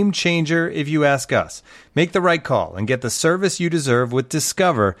game changer if you ask us. Make the right call and get the service you deserve with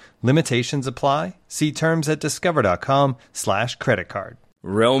Discover. Limitations apply. See terms at discover.com/creditcard.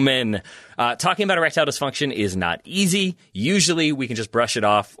 Roman. Talking about erectile dysfunction is not easy. Usually we can just brush it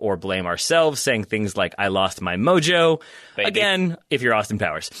off or blame ourselves, saying things like, I lost my mojo. Baby. Again, if you're Austin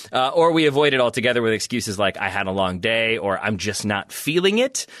Powers. Or we avoid it altogether with excuses like, I had a long day, or I'm just not feeling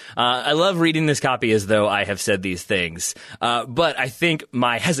it. I love reading this copy as though I have said these things. But I think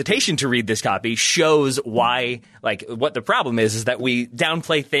my hesitation to read this copy shows why, like, what the problem is that we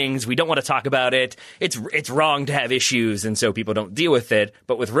downplay things. We don't want to talk about it. It's wrong to have issues, and so people don't deal with it.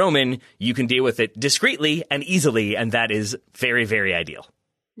 But with Roman, you can deal with it discreetly and easily, and that is very, very ideal.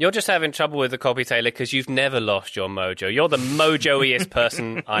 You're just having trouble with the copy, Taylor, because you've never lost your mojo. You're the mojo-iest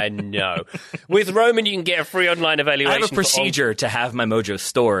person I know. With Roman, you can get a free online evaluation. I have a procedure to have my mojo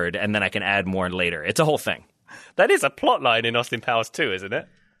stored, and then I can add more later. It's a whole thing. That is a plot line in Austin Powers 2, isn't it?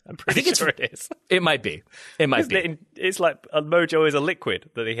 I'm pretty sure it is. It might be. It's like a mojo is a liquid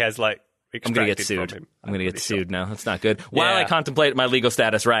that he has, like, I'm going to get sued. I'm going to get sued now. That's not good. While I contemplate my legal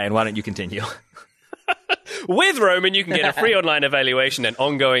status, Ryan, why don't you continue? With Roman, you can get a free online evaluation and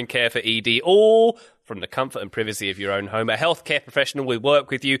ongoing care for ED, all from the comfort and privacy of your own home. A healthcare professional will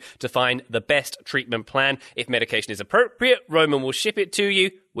work with you to find the best treatment plan. If medication is appropriate, Roman will ship it to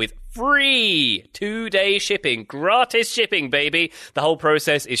you with free 2-day shipping. Gratis shipping, baby. The whole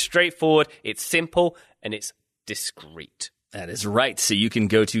process is straightforward, it's simple, and it's discreet. That is right. So you can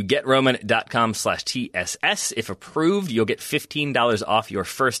go to getroman.com/TSS. If approved, you'll get $15 off your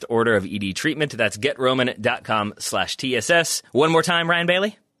first order of ED treatment. That's getroman.com/TSS. One more time, Ryan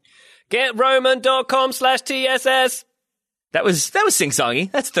Bailey. Getroman.com/TSS. That was sing-songy.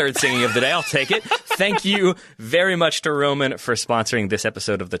 That's third singing of the day. I'll take it. Thank you very much to Roman for sponsoring this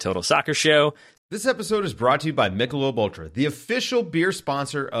episode of the Total Soccer Show. This episode is brought to you by Michelob Ultra, the official beer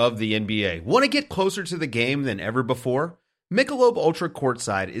sponsor of the NBA. Want to get closer to the game than ever before? Michelob Ultra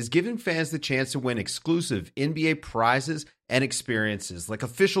Courtside is giving fans the chance to win exclusive NBA prizes and experiences like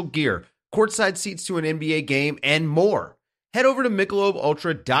official gear, courtside seats to an NBA game, and more. Head over to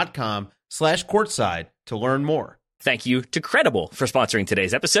MichelobUltra.com/courtside to learn more. Thank you to Credible for sponsoring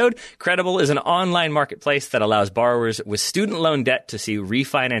today's episode. Credible is an online marketplace that allows borrowers with student loan debt to see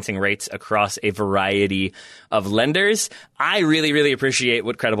refinancing rates across a variety of lenders. I really, really appreciate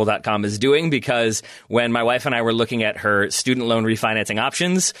what Credible.com is doing because when my wife and I were looking at her student loan refinancing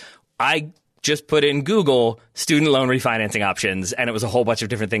options, I just put in Google student loan refinancing options, and it was a whole bunch of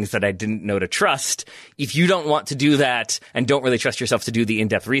different things that I didn't know to trust. If you don't want to do that and don't really trust yourself to do the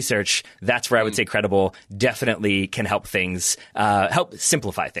in-depth research, that's where I would say Credible definitely can help things, help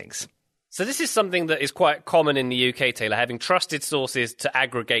simplify things. So this is something that is quite common in the UK, Taylor, having trusted sources to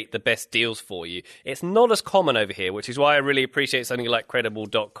aggregate the best deals for you. It's not as common over here, which is why I really appreciate something like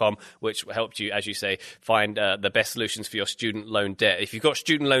Credible.com, which helped you, as you say, find the best solutions for your student loan debt. If you've got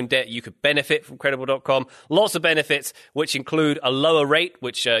student loan debt, you could benefit from Credible.com. Lots of benefits, which include a lower rate,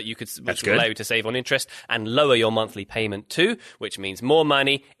 which will allow you to save on interest, and lower your monthly payment too, which means more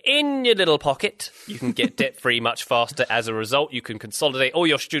money in your little pocket. You can get debt-free much faster as a result. You can consolidate all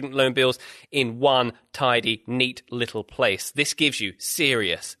your student loan bills in one tidy, neat little place. This gives you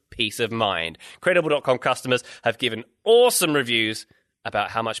serious peace of mind. Credible.com customers have given awesome reviews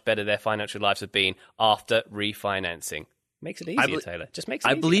about how much better their financial lives have been after refinancing. Makes it easier, Taylor. Just makes it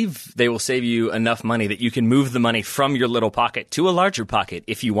easier. I believe they will save you enough money that you can move the money from your little pocket to a larger pocket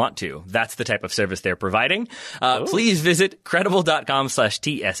if you want to. That's the type of service they're providing. Please visit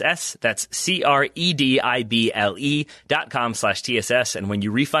credible.com/TSS. That's CREDIBLE.com/TSS. And when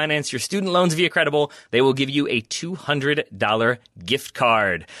you refinance your student loans via Credible, they will give you a $200 gift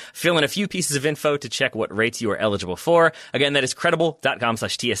card. Fill in a few pieces of info to check what rates you are eligible for. Again, that is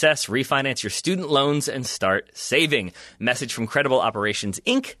credible.com/TSS. Refinance your student loans and start saving. Message from Credible Operations,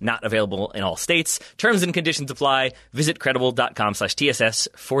 Inc., not available in all states. Terms and conditions apply. Visit credible.com/TSS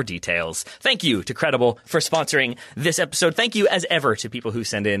for details. Thank you to Credible for sponsoring this episode. Thank you, as ever, to people who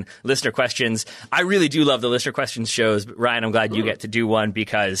send in listener questions. I really do love the listener questions shows. But Ryan, I'm glad you get to do one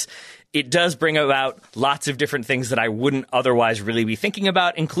because it does bring about lots of different things that I wouldn't otherwise really be thinking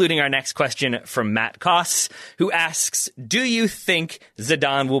about, including our next question from Matt Koss, who asks, do you think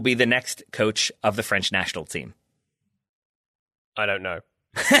Zidane will be the next coach of the French national team? I don't know.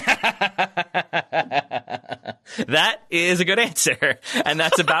 That is a good answer. And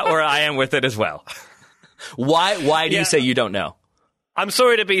that's about where I am with it as well. Why do you say you don't know? I'm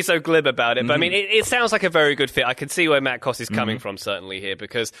sorry to be so glib about it, but I mean, it sounds like a very good fit. I can see where Matt Koss is coming from, certainly here,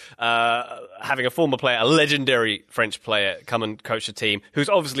 because having a former player, a legendary French player, come and coach a team who's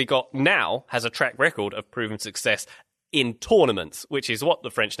obviously has a track record of proven success in tournaments, which is what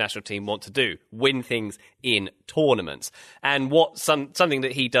the French national team want to do, win things in tournaments. And something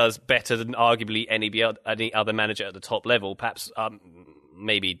that he does better than arguably any other manager at the top level, perhaps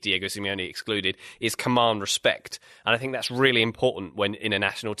maybe Diego Simeone excluded, is command respect. And I think that's really important when in a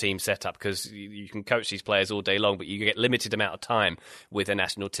national team setup, because you can coach these players all day long, but you get limited amount of time with a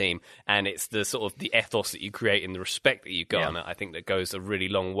national team. And it's the sort of the ethos that you create and the respect that you garner, I think that goes a really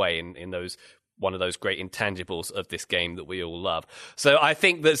long way in those one of those great intangibles of this game that we all love. So I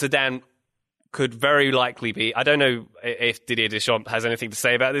think that Zidane could very likely be, I don't know if Didier Deschamps has anything to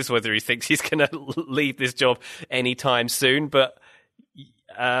say about this, whether he thinks he's going to leave this job anytime soon, but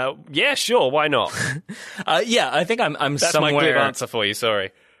yeah, sure, why not? I think I'm That's somewhere... my glib answer for you,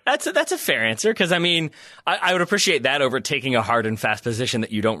 sorry. That's a fair answer, because, I mean, I would appreciate that over taking a hard and fast position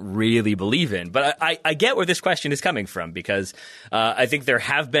that you don't really believe in. But I get where this question is coming from, because I think there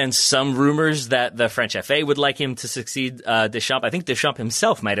have been some rumors that the French FA would like him to succeed Deschamps. I think Deschamps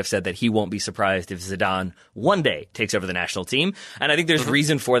himself might have said that he won't be surprised if Zidane one day takes over the national team. And I think there's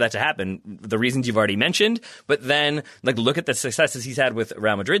reason for that to happen, the reasons you've already mentioned. But then, look at the successes he's had with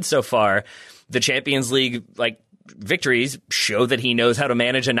Real Madrid so far. The Champions League, victories show that he knows how to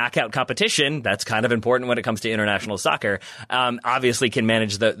manage a knockout competition. That's kind of important when it comes to international soccer. Obviously can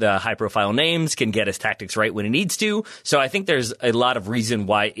manage the high-profile names, can get his tactics right when he needs to. So I think there's a lot of reason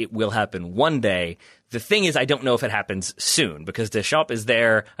why it will happen one day. The thing is, I don't know if it happens soon, because Deschamps is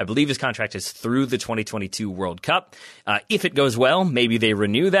there. I believe his contract is through the 2022 World Cup. If it goes well, maybe they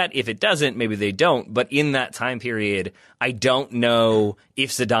renew that. If it doesn't, maybe they don't. But in that time period, I don't know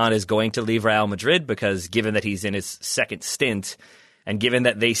if Zidane is going to leave Real Madrid, because given that he's in his second stint, and given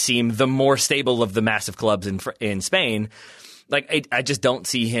that they seem the more stable of the massive clubs in Spain, I just don't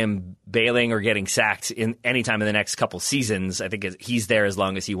see him bailing or getting sacked in any time in the next couple seasons. I think he's there as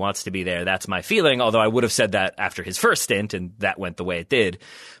long as he wants to be there. That's my feeling, although I would have said that after his first stint, and that went the way it did.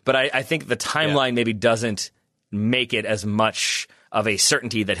 But I think the timeline maybe doesn't make it as much of a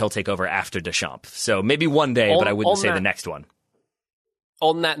certainty that he'll take over after Deschamps. So maybe one day, but I wouldn't say the next one.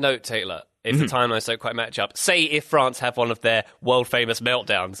 On that note, Taylor, if the timelines don't quite match up, say if France have one of their world-famous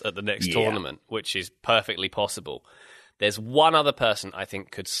meltdowns at the next tournament, which is perfectly possible, there's one other person I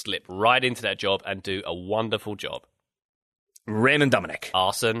think could slip right into that job and do a wonderful job. Raymond Domenech.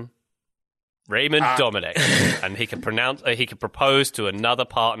 Raymond Domenech. And he can propose to another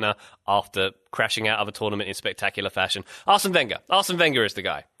partner after crashing out of a tournament in spectacular fashion. Arsene Wenger. Arsene Wenger is the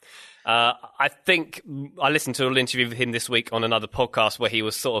guy. I think I listened to an interview with him this week on another podcast where he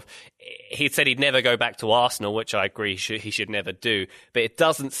was he said he'd never go back to Arsenal, which I agree he should never do, but it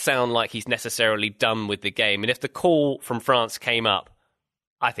doesn't sound like he's necessarily done with the game. And if the call from France came up,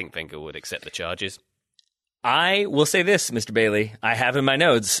 I think Wenger would accept the charges. I will say this, Mr. Bailey. I have in my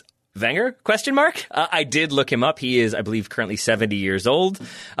notes, Wenger? ? I did look him up. He is, I believe, currently 70 years old,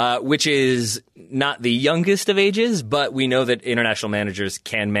 which is not the youngest of ages, but we know that international managers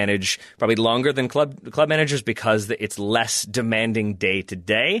can manage probably longer than club managers because it's less demanding day to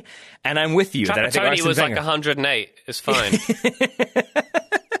day. And I'm with you. Trapattoni that I think was Wenger, 108. It's fine.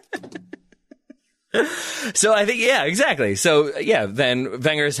 So I think, yeah, exactly. So, yeah, then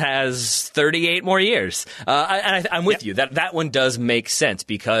Wenger's has 38 more years. I'm with you. That one does make sense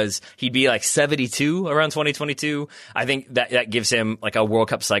because he'd be 72 around 2022. I think that gives him a World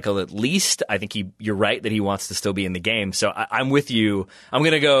Cup cycle at least. I think you're right that he wants to still be in the game. So I'm with you. I'm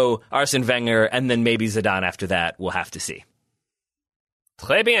going to go Arsene Wenger and then maybe Zidane after that. We'll have to see.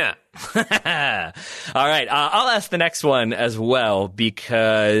 Très bien. All right. I'll ask the next one as well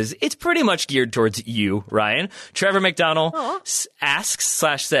because it's pretty much geared towards you, Ryan. Trevor McDonald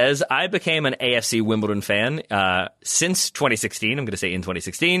asks/says, I became an AFC Wimbledon fan since 2016. I'm going to say in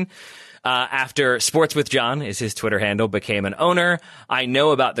 2016. After Sports with John is his Twitter handle, became an owner. I know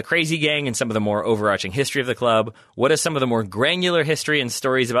about the Crazy Gang and some of the more overarching history of the club. What is some of the more granular history and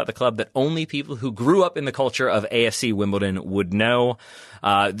stories about the club that only people who grew up in the culture of AFC Wimbledon would know?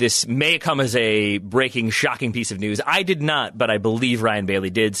 This may come as a breaking, shocking piece of news. I did not, but I believe Ryan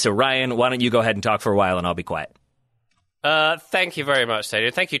Bailey did. So Ryan, why don't you go ahead and talk for a while and I'll be quiet. Thank you very much,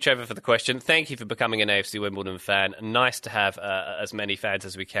 Taylor. Thank you, Trevor, for the question. Thank you for becoming an AFC Wimbledon fan. Nice to have as many fans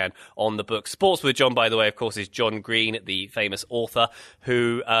as we can on the book. Sports with John, by the way, of course, is John Green, the famous author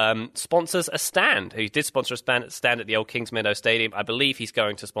who sponsors a stand. He did sponsor a stand at the old Kingsmeadow Stadium. I believe he's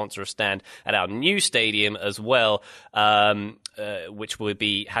going to sponsor a stand at our new stadium as well, which will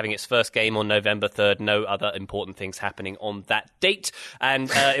be having its first game on November 3rd. No other important things happening on that date. And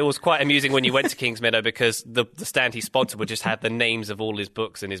it was quite amusing when you went to Kingsmeadow because the stand he sponsored would just have the names of all his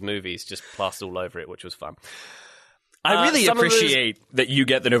books and his movies just plastered all over it, which was fun. I really appreciate that you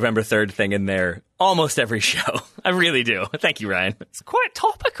get the November 3rd thing in there almost every show. I really do. Thank you, Ryan. It's quite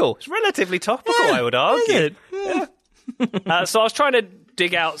topical. It's relatively topical, I would argue. So I was trying to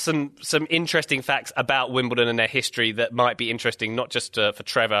dig out some interesting facts about Wimbledon and their history that might be interesting, not just for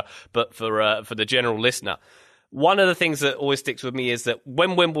Trevor, but for the general listener. One of the things that always sticks with me is that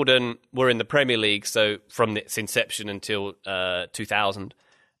when Wimbledon were in the Premier League, so from its inception until 2000,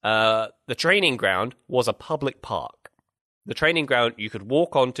 the training ground was a public park. The training ground you could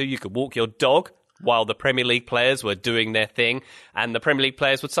walk onto, you could walk your dog while the Premier League players were doing their thing, and the Premier League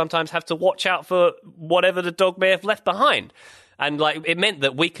players would sometimes have to watch out for whatever the dog may have left behind. And it meant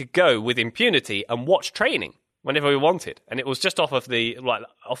that we could go with impunity and watch training whenever we wanted, and it was just off of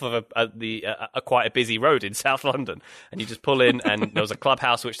quite a busy road in South London, and you just pull in, and there was a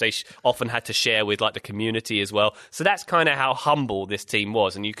clubhouse which they often had to share with the community as well. So that's kind of how humble this team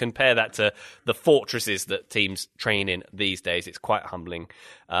was, and you compare that to the fortresses that teams train in these days. It's quite humbling.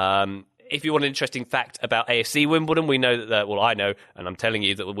 If you want an interesting fact about AFC Wimbledon, we know that, I know, and I'm telling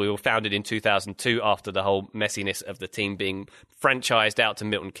you that we were founded in 2002 after the whole messiness of the team being franchised out to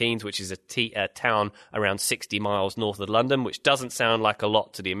Milton Keynes, which is a town around 60 miles north of London, which doesn't sound like a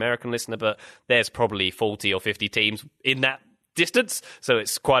lot to the American listener, but there's probably 40 or 50 teams in that distance, so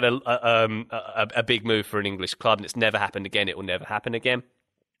it's quite a big move for an English club, and it's never happened again. It will never happen again.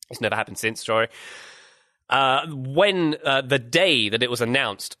 It's never happened since, sorry. When the day that it was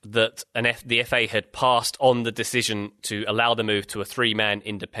announced that the FA had passed on the decision to allow the move to a three-man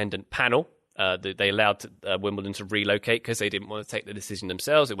independent panel, they allowed Wimbledon to relocate because they didn't want to take the decision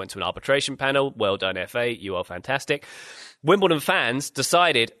themselves. It went to an arbitration panel. Well done, FA. You are fantastic. Wimbledon fans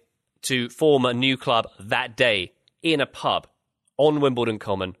decided to form a new club that day in a pub on Wimbledon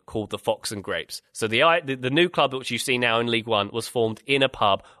Common called the Fox and Grapes. So the new club, which you see now in League One, was formed in a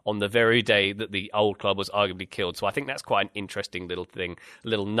pub on the very day that the old club was arguably killed. So I think that's quite an interesting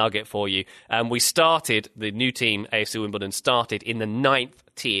little nugget for you. We started, the new team, AFC Wimbledon, started in the 9th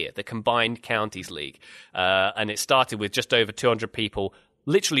tier, the Combined Counties League. And it started with just over 200 people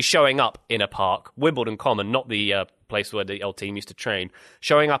literally showing up in a park, Wimbledon Common, not the place where the old team used to train,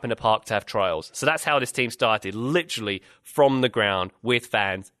 showing up in a park to have trials. So that's how this team started, literally from the ground with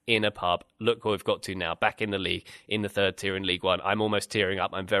fans in a pub. Look where we've got to now, back in the league, in the 3rd tier in League One. I'm almost tearing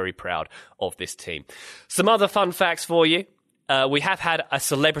up. I'm very proud of this team. Some other fun facts for you. We have had a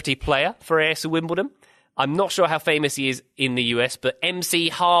celebrity player for AFC Wimbledon. I'm not sure how famous he is in the US, but MC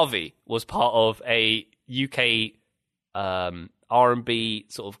Harvey was part of a UK R&B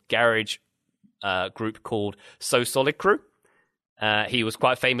sort of garage group called So Solid Crew. He was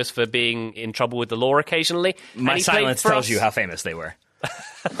quite famous for being in trouble with the law occasionally. My silence tells you how famous they were.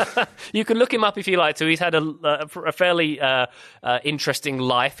 You can look him up if you like to. He's had a fairly interesting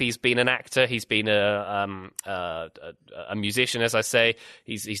life. He's been an actor. He's been a musician, as I say.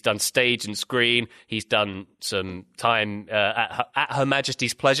 He's done stage and screen. He's done some time at Her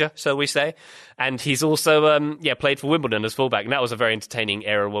Majesty's pleasure, so we say. And he's also played for Wimbledon as fullback. And that was a very entertaining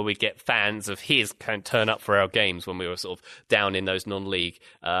era where we get fans of his kind of turn up for our games when we were sort of down in those non-league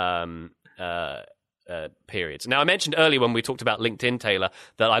periods. Now, I mentioned earlier when we talked about LinkedIn, Taylor,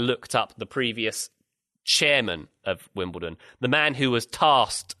 that I looked up the previous chairman of Wimbledon, the man who was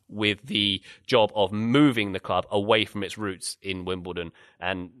tasked with the job of moving the club away from its roots in Wimbledon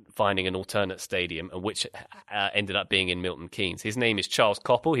and finding an alternate stadium, which ended up being in Milton Keynes. His name is Charles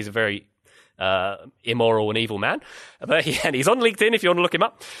Koppel. He's a very immoral and evil man, and he's on LinkedIn if you want to look him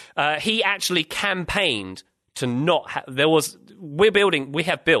up. He actually campaigned to not have... We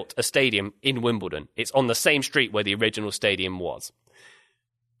have built a stadium in Wimbledon. It's on the same street where the original stadium was.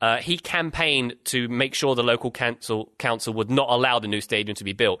 He campaigned to make sure the local council would not allow the new stadium to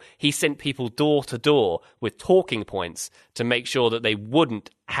be built. He sent people door to door with talking points to make sure that they wouldn't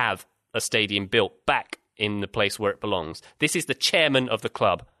have a stadium built back in the place where it belongs. This is the chairman of the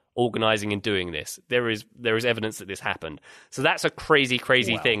club organising and doing this. There is evidence that this happened. So that's a crazy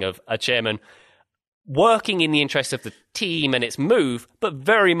thing of a chairman working in the interest of the team and its move, but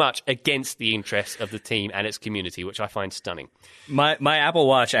very much against the interests of the team and its community, which I find stunning. My Apple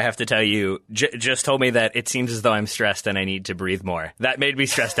Watch, I have to tell you, just told me that it seems as though I'm stressed and I need to breathe more. That made me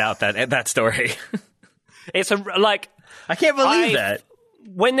stressed out, that story. It's I can't believe that.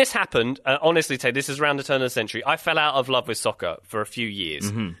 When this happened, honestly, Ted, this is around the turn of the century, I fell out of love with soccer for a few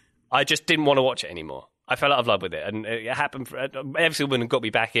years. Mm-hmm. I just didn't want to watch it anymore. I fell out of love with it, and it happened. Every single one got me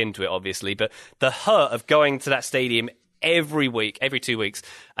back into it, obviously. But the hurt of going to that stadium every week, every 2 weeks,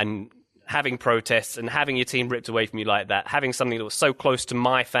 and having protests and having your team ripped away from you like that, having something that was so close to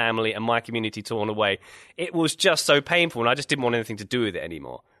my family and my community torn away, it was just so painful, and I just didn't want anything to do with it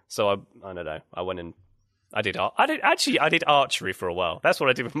anymore. So I don't know. I went and I did archery for a while. That's what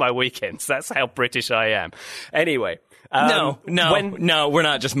I did with my weekends. That's how British I am. Anyway, no, we're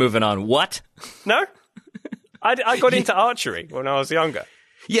not just moving on. What? No. I got into archery when I was younger.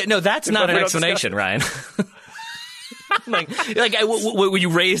 Yeah, no, that's not an explanation, Ryan. Were you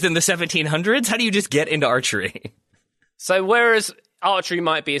raised in the 1700s? How do you just get into archery? So whereas archery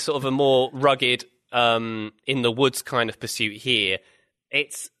might be a sort of a more rugged, in the woods kind of pursuit here,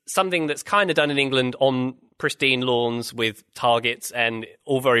 it's something that's kind of done in England on pristine lawns with targets and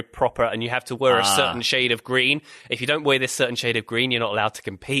all very proper, and you have to wear a certain shade of green. If you don't wear this certain shade of green, you're not allowed to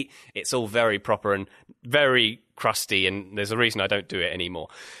compete. It's all very proper and very crusty, and there's a reason I don't do it anymore.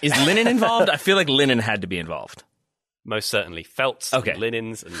 Is linen involved? I feel like linen had to be involved. Most certainly. Felts, and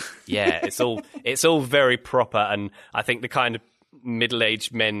linens, and yeah, it's all very proper, and I think the kind of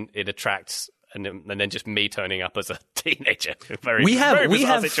middle-aged men it attracts, and then just me turning up as a teenager. Very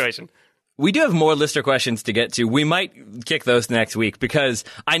bizarre situation. We do have more listener questions to get to. We might kick those next week because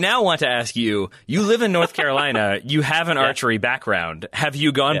I now want to ask you, you live in North Carolina, you have an archery background. Have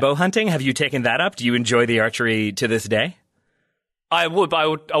you gone bow hunting? Have you taken that up? Do you enjoy the archery to this day? I would,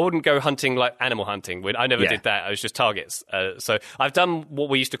 but I wouldn't go hunting like animal hunting. I never did that. It was just targets. So I've done what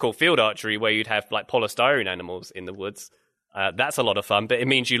we used to call field archery, where you'd have like polystyrene animals in the woods. That's a lot of fun, but it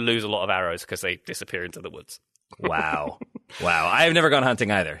means you lose a lot of arrows because they disappear into the woods. Wow. I have never gone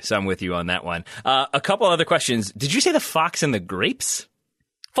hunting either, so I'm with you on that one. A couple other questions. Did you say the Fox and the Grapes?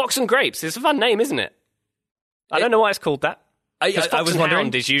 Fox and Grapes. It's a fun name, isn't it? I don't know why it's called that. I was wondering.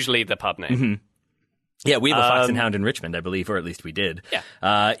 Hound is usually the pub name. Mm-hmm. Yeah, we have a Fox and Hound in Richmond, I believe, or at least we did. Yeah.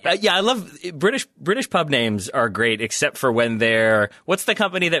 I love British pub names are great, except for when they're... What's the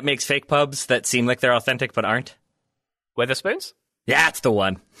company that makes fake pubs that seem like they're authentic but aren't? Wetherspoons? Yeah, that's the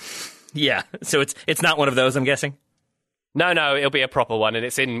one. Yeah, so it's not one of those, I'm guessing? No, it'll be a proper one, and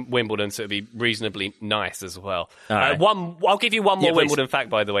it's in Wimbledon, so it'll be reasonably nice as well. All right. I'll give you one more Wimbledon fact,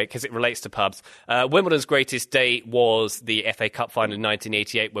 by the way, because it relates to pubs. Wimbledon's greatest day was the FA Cup final in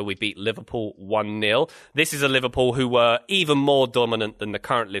 1988, where we beat Liverpool 1-0. This is a Liverpool who were even more dominant than the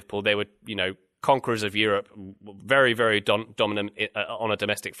current Liverpool. They were, conquerors of Europe, very, very dominant on a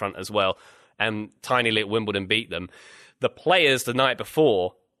domestic front as well, and tiny little Wimbledon beat them. The players the night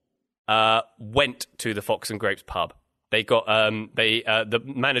before went to the Fox and Grapes pub. They got the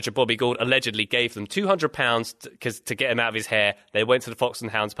manager Bobby Gould allegedly gave them £200 to get him out of his hair. They went to the Fox and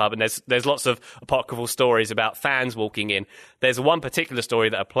Hounds pub, and there's lots of apocryphal stories about fans walking in. There's one particular story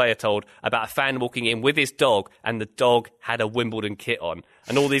that a player told about a fan walking in with his dog, and the dog had a Wimbledon kit on,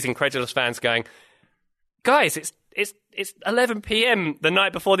 and all these incredulous fans going, "Guys, it's 11 p.m. the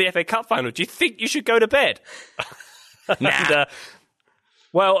night before the FA Cup final. Do you think you should go to bed?" Nah. And,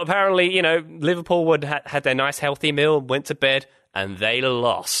 well, apparently, Liverpool had their nice healthy meal, went to bed, and they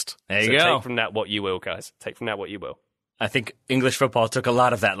lost. There you go. Take from that what you will, guys. Take from that what you will. I think English football took a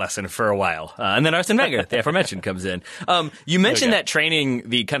lot of that lesson for a while. And then Arsene Wenger, the aforementioned, comes in. You mentioned that training,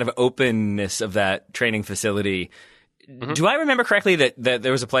 the kind of openness of that training facility. Mm-hmm. Do I remember correctly that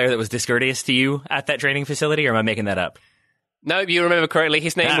there was a player that was discourteous to you at that training facility, or am I making that up? No, you remember correctly.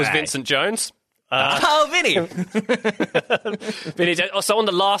 His name was Vincent Jones. Vinny! Vinny Jones. So on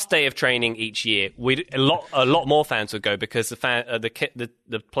the last day of training each year, a lot more fans would go because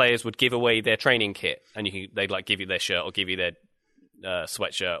the players would give away their training kit, and they'd give you their shirt or give you their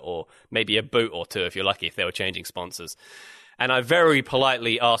sweatshirt or maybe a boot or two if you're lucky, if they were changing sponsors. And I very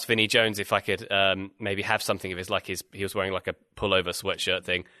politely asked Vinny Jones if I could maybe have something of his, he was wearing like a pullover sweatshirt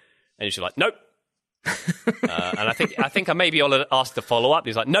thing, and he's like, "Nope." And I think I maybe asked to follow up.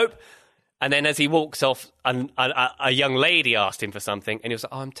 He's like, "Nope." And then as he walks off, a young lady asked him for something, and he was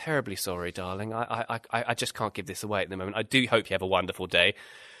like, "Oh, I'm terribly sorry, darling. I just can't give this away at the moment. I do hope you have a wonderful day."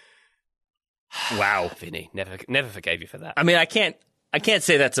 Wow, Vinny, never forgave you for that. I mean, I can't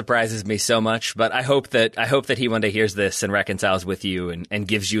say that surprises me so much, but I hope that he one day hears this and reconciles with you and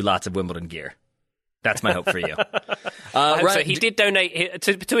gives you lots of Wimbledon gear. That's my hope for you. So he did donate,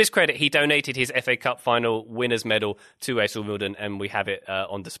 to his credit, he donated his FA Cup final winners medal to AS Wimbledon, and we have it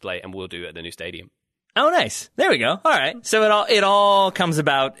on display, and we'll do it at the new stadium. Oh, nice. There we go. All right. So it all comes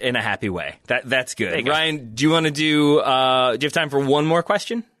about in a happy way. That's good. Ryan, do you want to do you have time for one more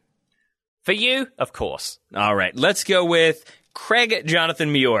question? For you, of course. All right. Let's go with Craig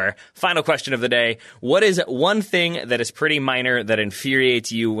Jonathan Muir. Final question of the day. What is one thing that is pretty minor that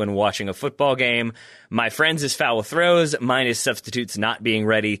infuriates you when watching a football game? My friends is foul throws. Mine is substitutes not being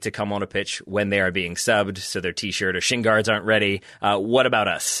ready to come on a pitch when they are being subbed, so their T-shirt or shin guards aren't ready. What about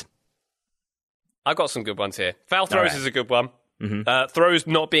us? I've got some good ones here. Foul throws is a good one. Mm-hmm. Throws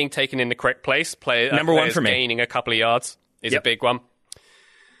not being taken in the correct place. Number one for me. Gaining a couple of yards is a big one.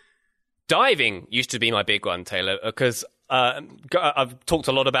 Diving used to be my big one, Taylor, because I've talked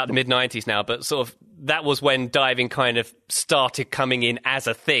a lot about the mid-90s now, but sort of that was when diving kind of started coming in as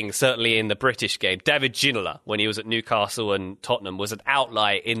a thing, certainly in the British game. David Ginola, when he was at Newcastle and Tottenham, was an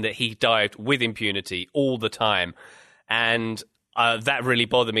outlier in that he dived with impunity all the time. And that really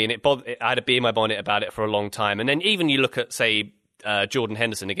bothered me, and I had a bee in my bonnet about it for a long time. And then even you look at, say, Jordan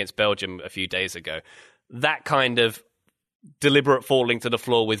Henderson against Belgium a few days ago, that kind of deliberate falling to the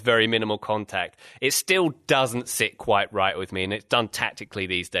floor with very minimal contact, it still doesn't sit quite right with me, and it's done tactically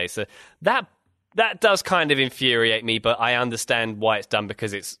these days. So that does kind of infuriate me, but I understand why it's done,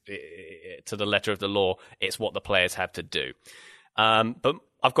 because it's to the letter of the law. It's what the players have to do. But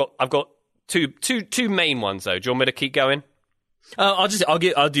I've got two main ones though. Do you want me to keep going?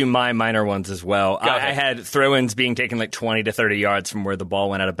 I'll do my minor ones as well. I had throw-ins being taken like 20 to 30 yards from where the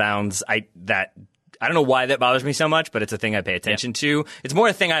ball went out of bounds. I don't know why that bothers me so much, but it's a thing I pay attention to. It's more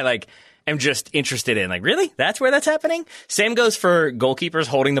a thing I am just interested in. Like, really? That's where that's happening? Same goes for goalkeepers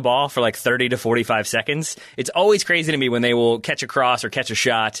holding the ball for like 30 to 45 seconds. It's always crazy to me when they will catch a cross or catch a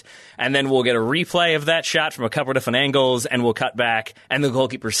shot, and then we'll get a replay of that shot from a couple of different angles, and we'll cut back, and the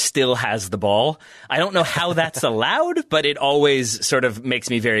goalkeeper still has the ball. I don't know how that's allowed, but it always sort of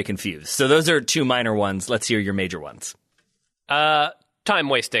makes me very confused. So those are two minor ones. Let's hear your major ones. Time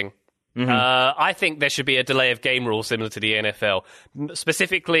wasting. Mm-hmm. I think there should be a delay of game rule similar to the NFL,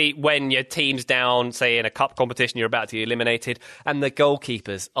 specifically when your team's down, say in a cup competition, you're about to be eliminated, and the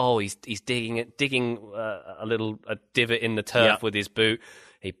goalkeeper's he's digging a divot in the turf with his boot.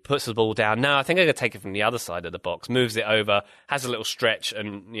 He puts the ball down. No, I think I'm going to take it from the other side of the box, moves it over, has a little stretch,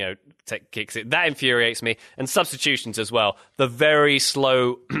 and kicks it. That infuriates me. And substitutions as well. The very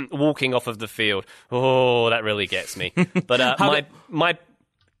slow walking off of the field. Oh, that really gets me. But my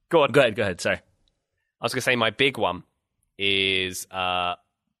Go ahead. Sorry. I was going to say my big one is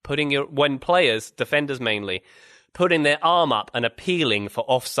when players, defenders mainly, putting their arm up and appealing for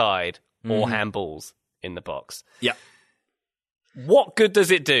offside or handballs in the box. Yeah. What good does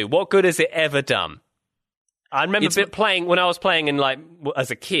it do? What good has it ever done? I remember playing when I was playing in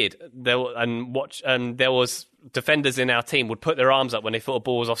as a kid. There was defenders in our team would put their arms up when they thought a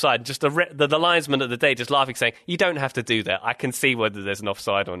ball was offside. Just the linesman of the day just laughing, saying, "You don't have to do that. I can see whether there's an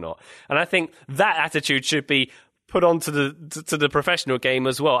offside or not." And I think that attitude should be put on to the professional game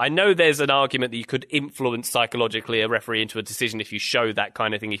as well. I know there's an argument that you could influence psychologically a referee into a decision if you show that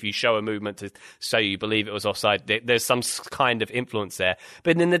kind of thing, if you show a movement to say you believe it was offside. There's some kind of influence there.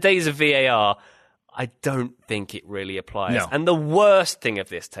 But in the days of VAR, I don't think it really applies. No. And the worst thing of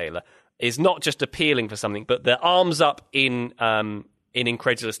this, Taylor, is not just appealing for something, but the arms up in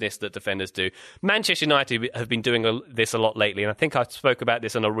incredulousness that defenders do. Manchester United have been doing this a lot lately, and I think I spoke about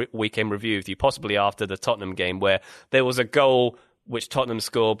this on a weekend review with you, possibly after the Tottenham game, where there was a goal which Tottenham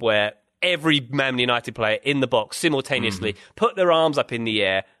scored where every Man United player in the box simultaneously put their arms up in the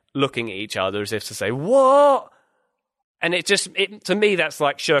air, looking at each other as if to say, "What?" And to me, that's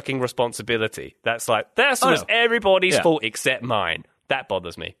like shirking responsibility. That's everybody's fault except mine. That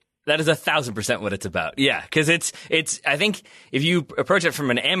bothers me. That is 1,000% what it's about. Yeah, because it's. I think if you approach it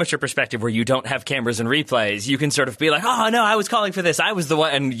from an amateur perspective where you don't have cameras and replays, you can sort of be like, "Oh no, I was calling for this. I was the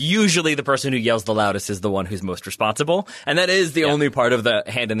one." And usually, the person who yells the loudest is the one who's most responsible. And that is the only part of the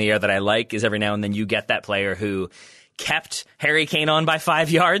hand in the air that I like. Is every now and then you get that player who kept Harry Kane on by 5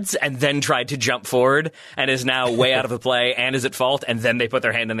 yards and then tried to jump forward and is now way out of the play and is at fault, and then they put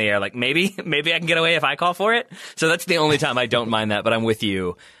their hand in the air like, maybe I can get away if I call for it. So that's the only time I don't mind that, but I'm with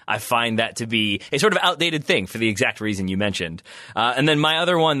you. I find that to be a sort of outdated thing for the exact reason you mentioned. And then my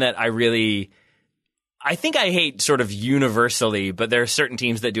other one that I think I hate sort of universally, but there are certain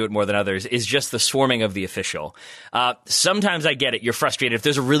teams that do it more than others, is just the swarming of the official. Sometimes I get it. You're frustrated. If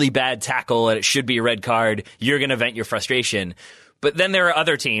there's a really bad tackle and it should be a red card, you're going to vent your frustration. But then there are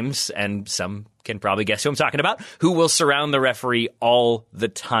other teams, and some can probably guess who I'm talking about, who will surround the referee all the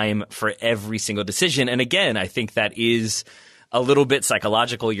time for every single decision. And again, I think that is a little bit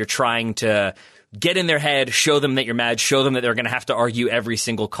psychological. You're trying to get in their head, show them that you're mad, show them that they're going to have to argue every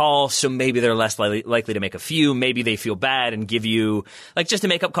single call, so maybe they're less likely to make a few. Maybe they feel bad and give you, like, just a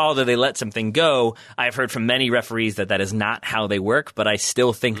make-up call that they let something go. I've heard from many referees that is not how they work, but I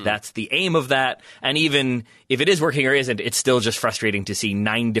still think that's the aim of that. And even if it is working or isn't, it's still just frustrating to see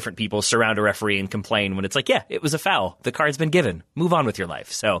 9 different people surround a referee and complain when it's like, yeah, it was a foul. The card's been given. Move on with your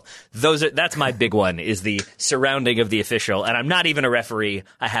life. So that's my big one, is the surrounding of the official. And I'm not even a referee.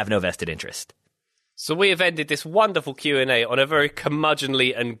 I have no vested interest. So we have ended this wonderful Q&A on a very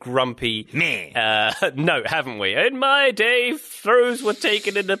curmudgeonly and grumpy note, haven't we? In my day, throws were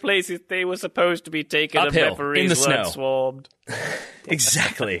taken in the places they were supposed to be taken, uphill, and referees in the weren't snow. swarmed.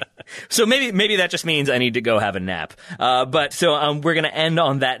 Exactly. So maybe that just means I need to go have a nap. But we're going to end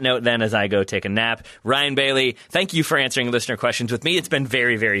on that note then, as I go take a nap. Ryan Bailey, thank you for answering listener questions with me. It's been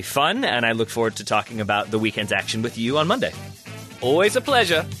very, very fun, and I look forward to talking about the weekend's action with you on Monday. Always a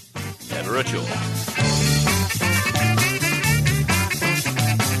pleasure. Never a chore.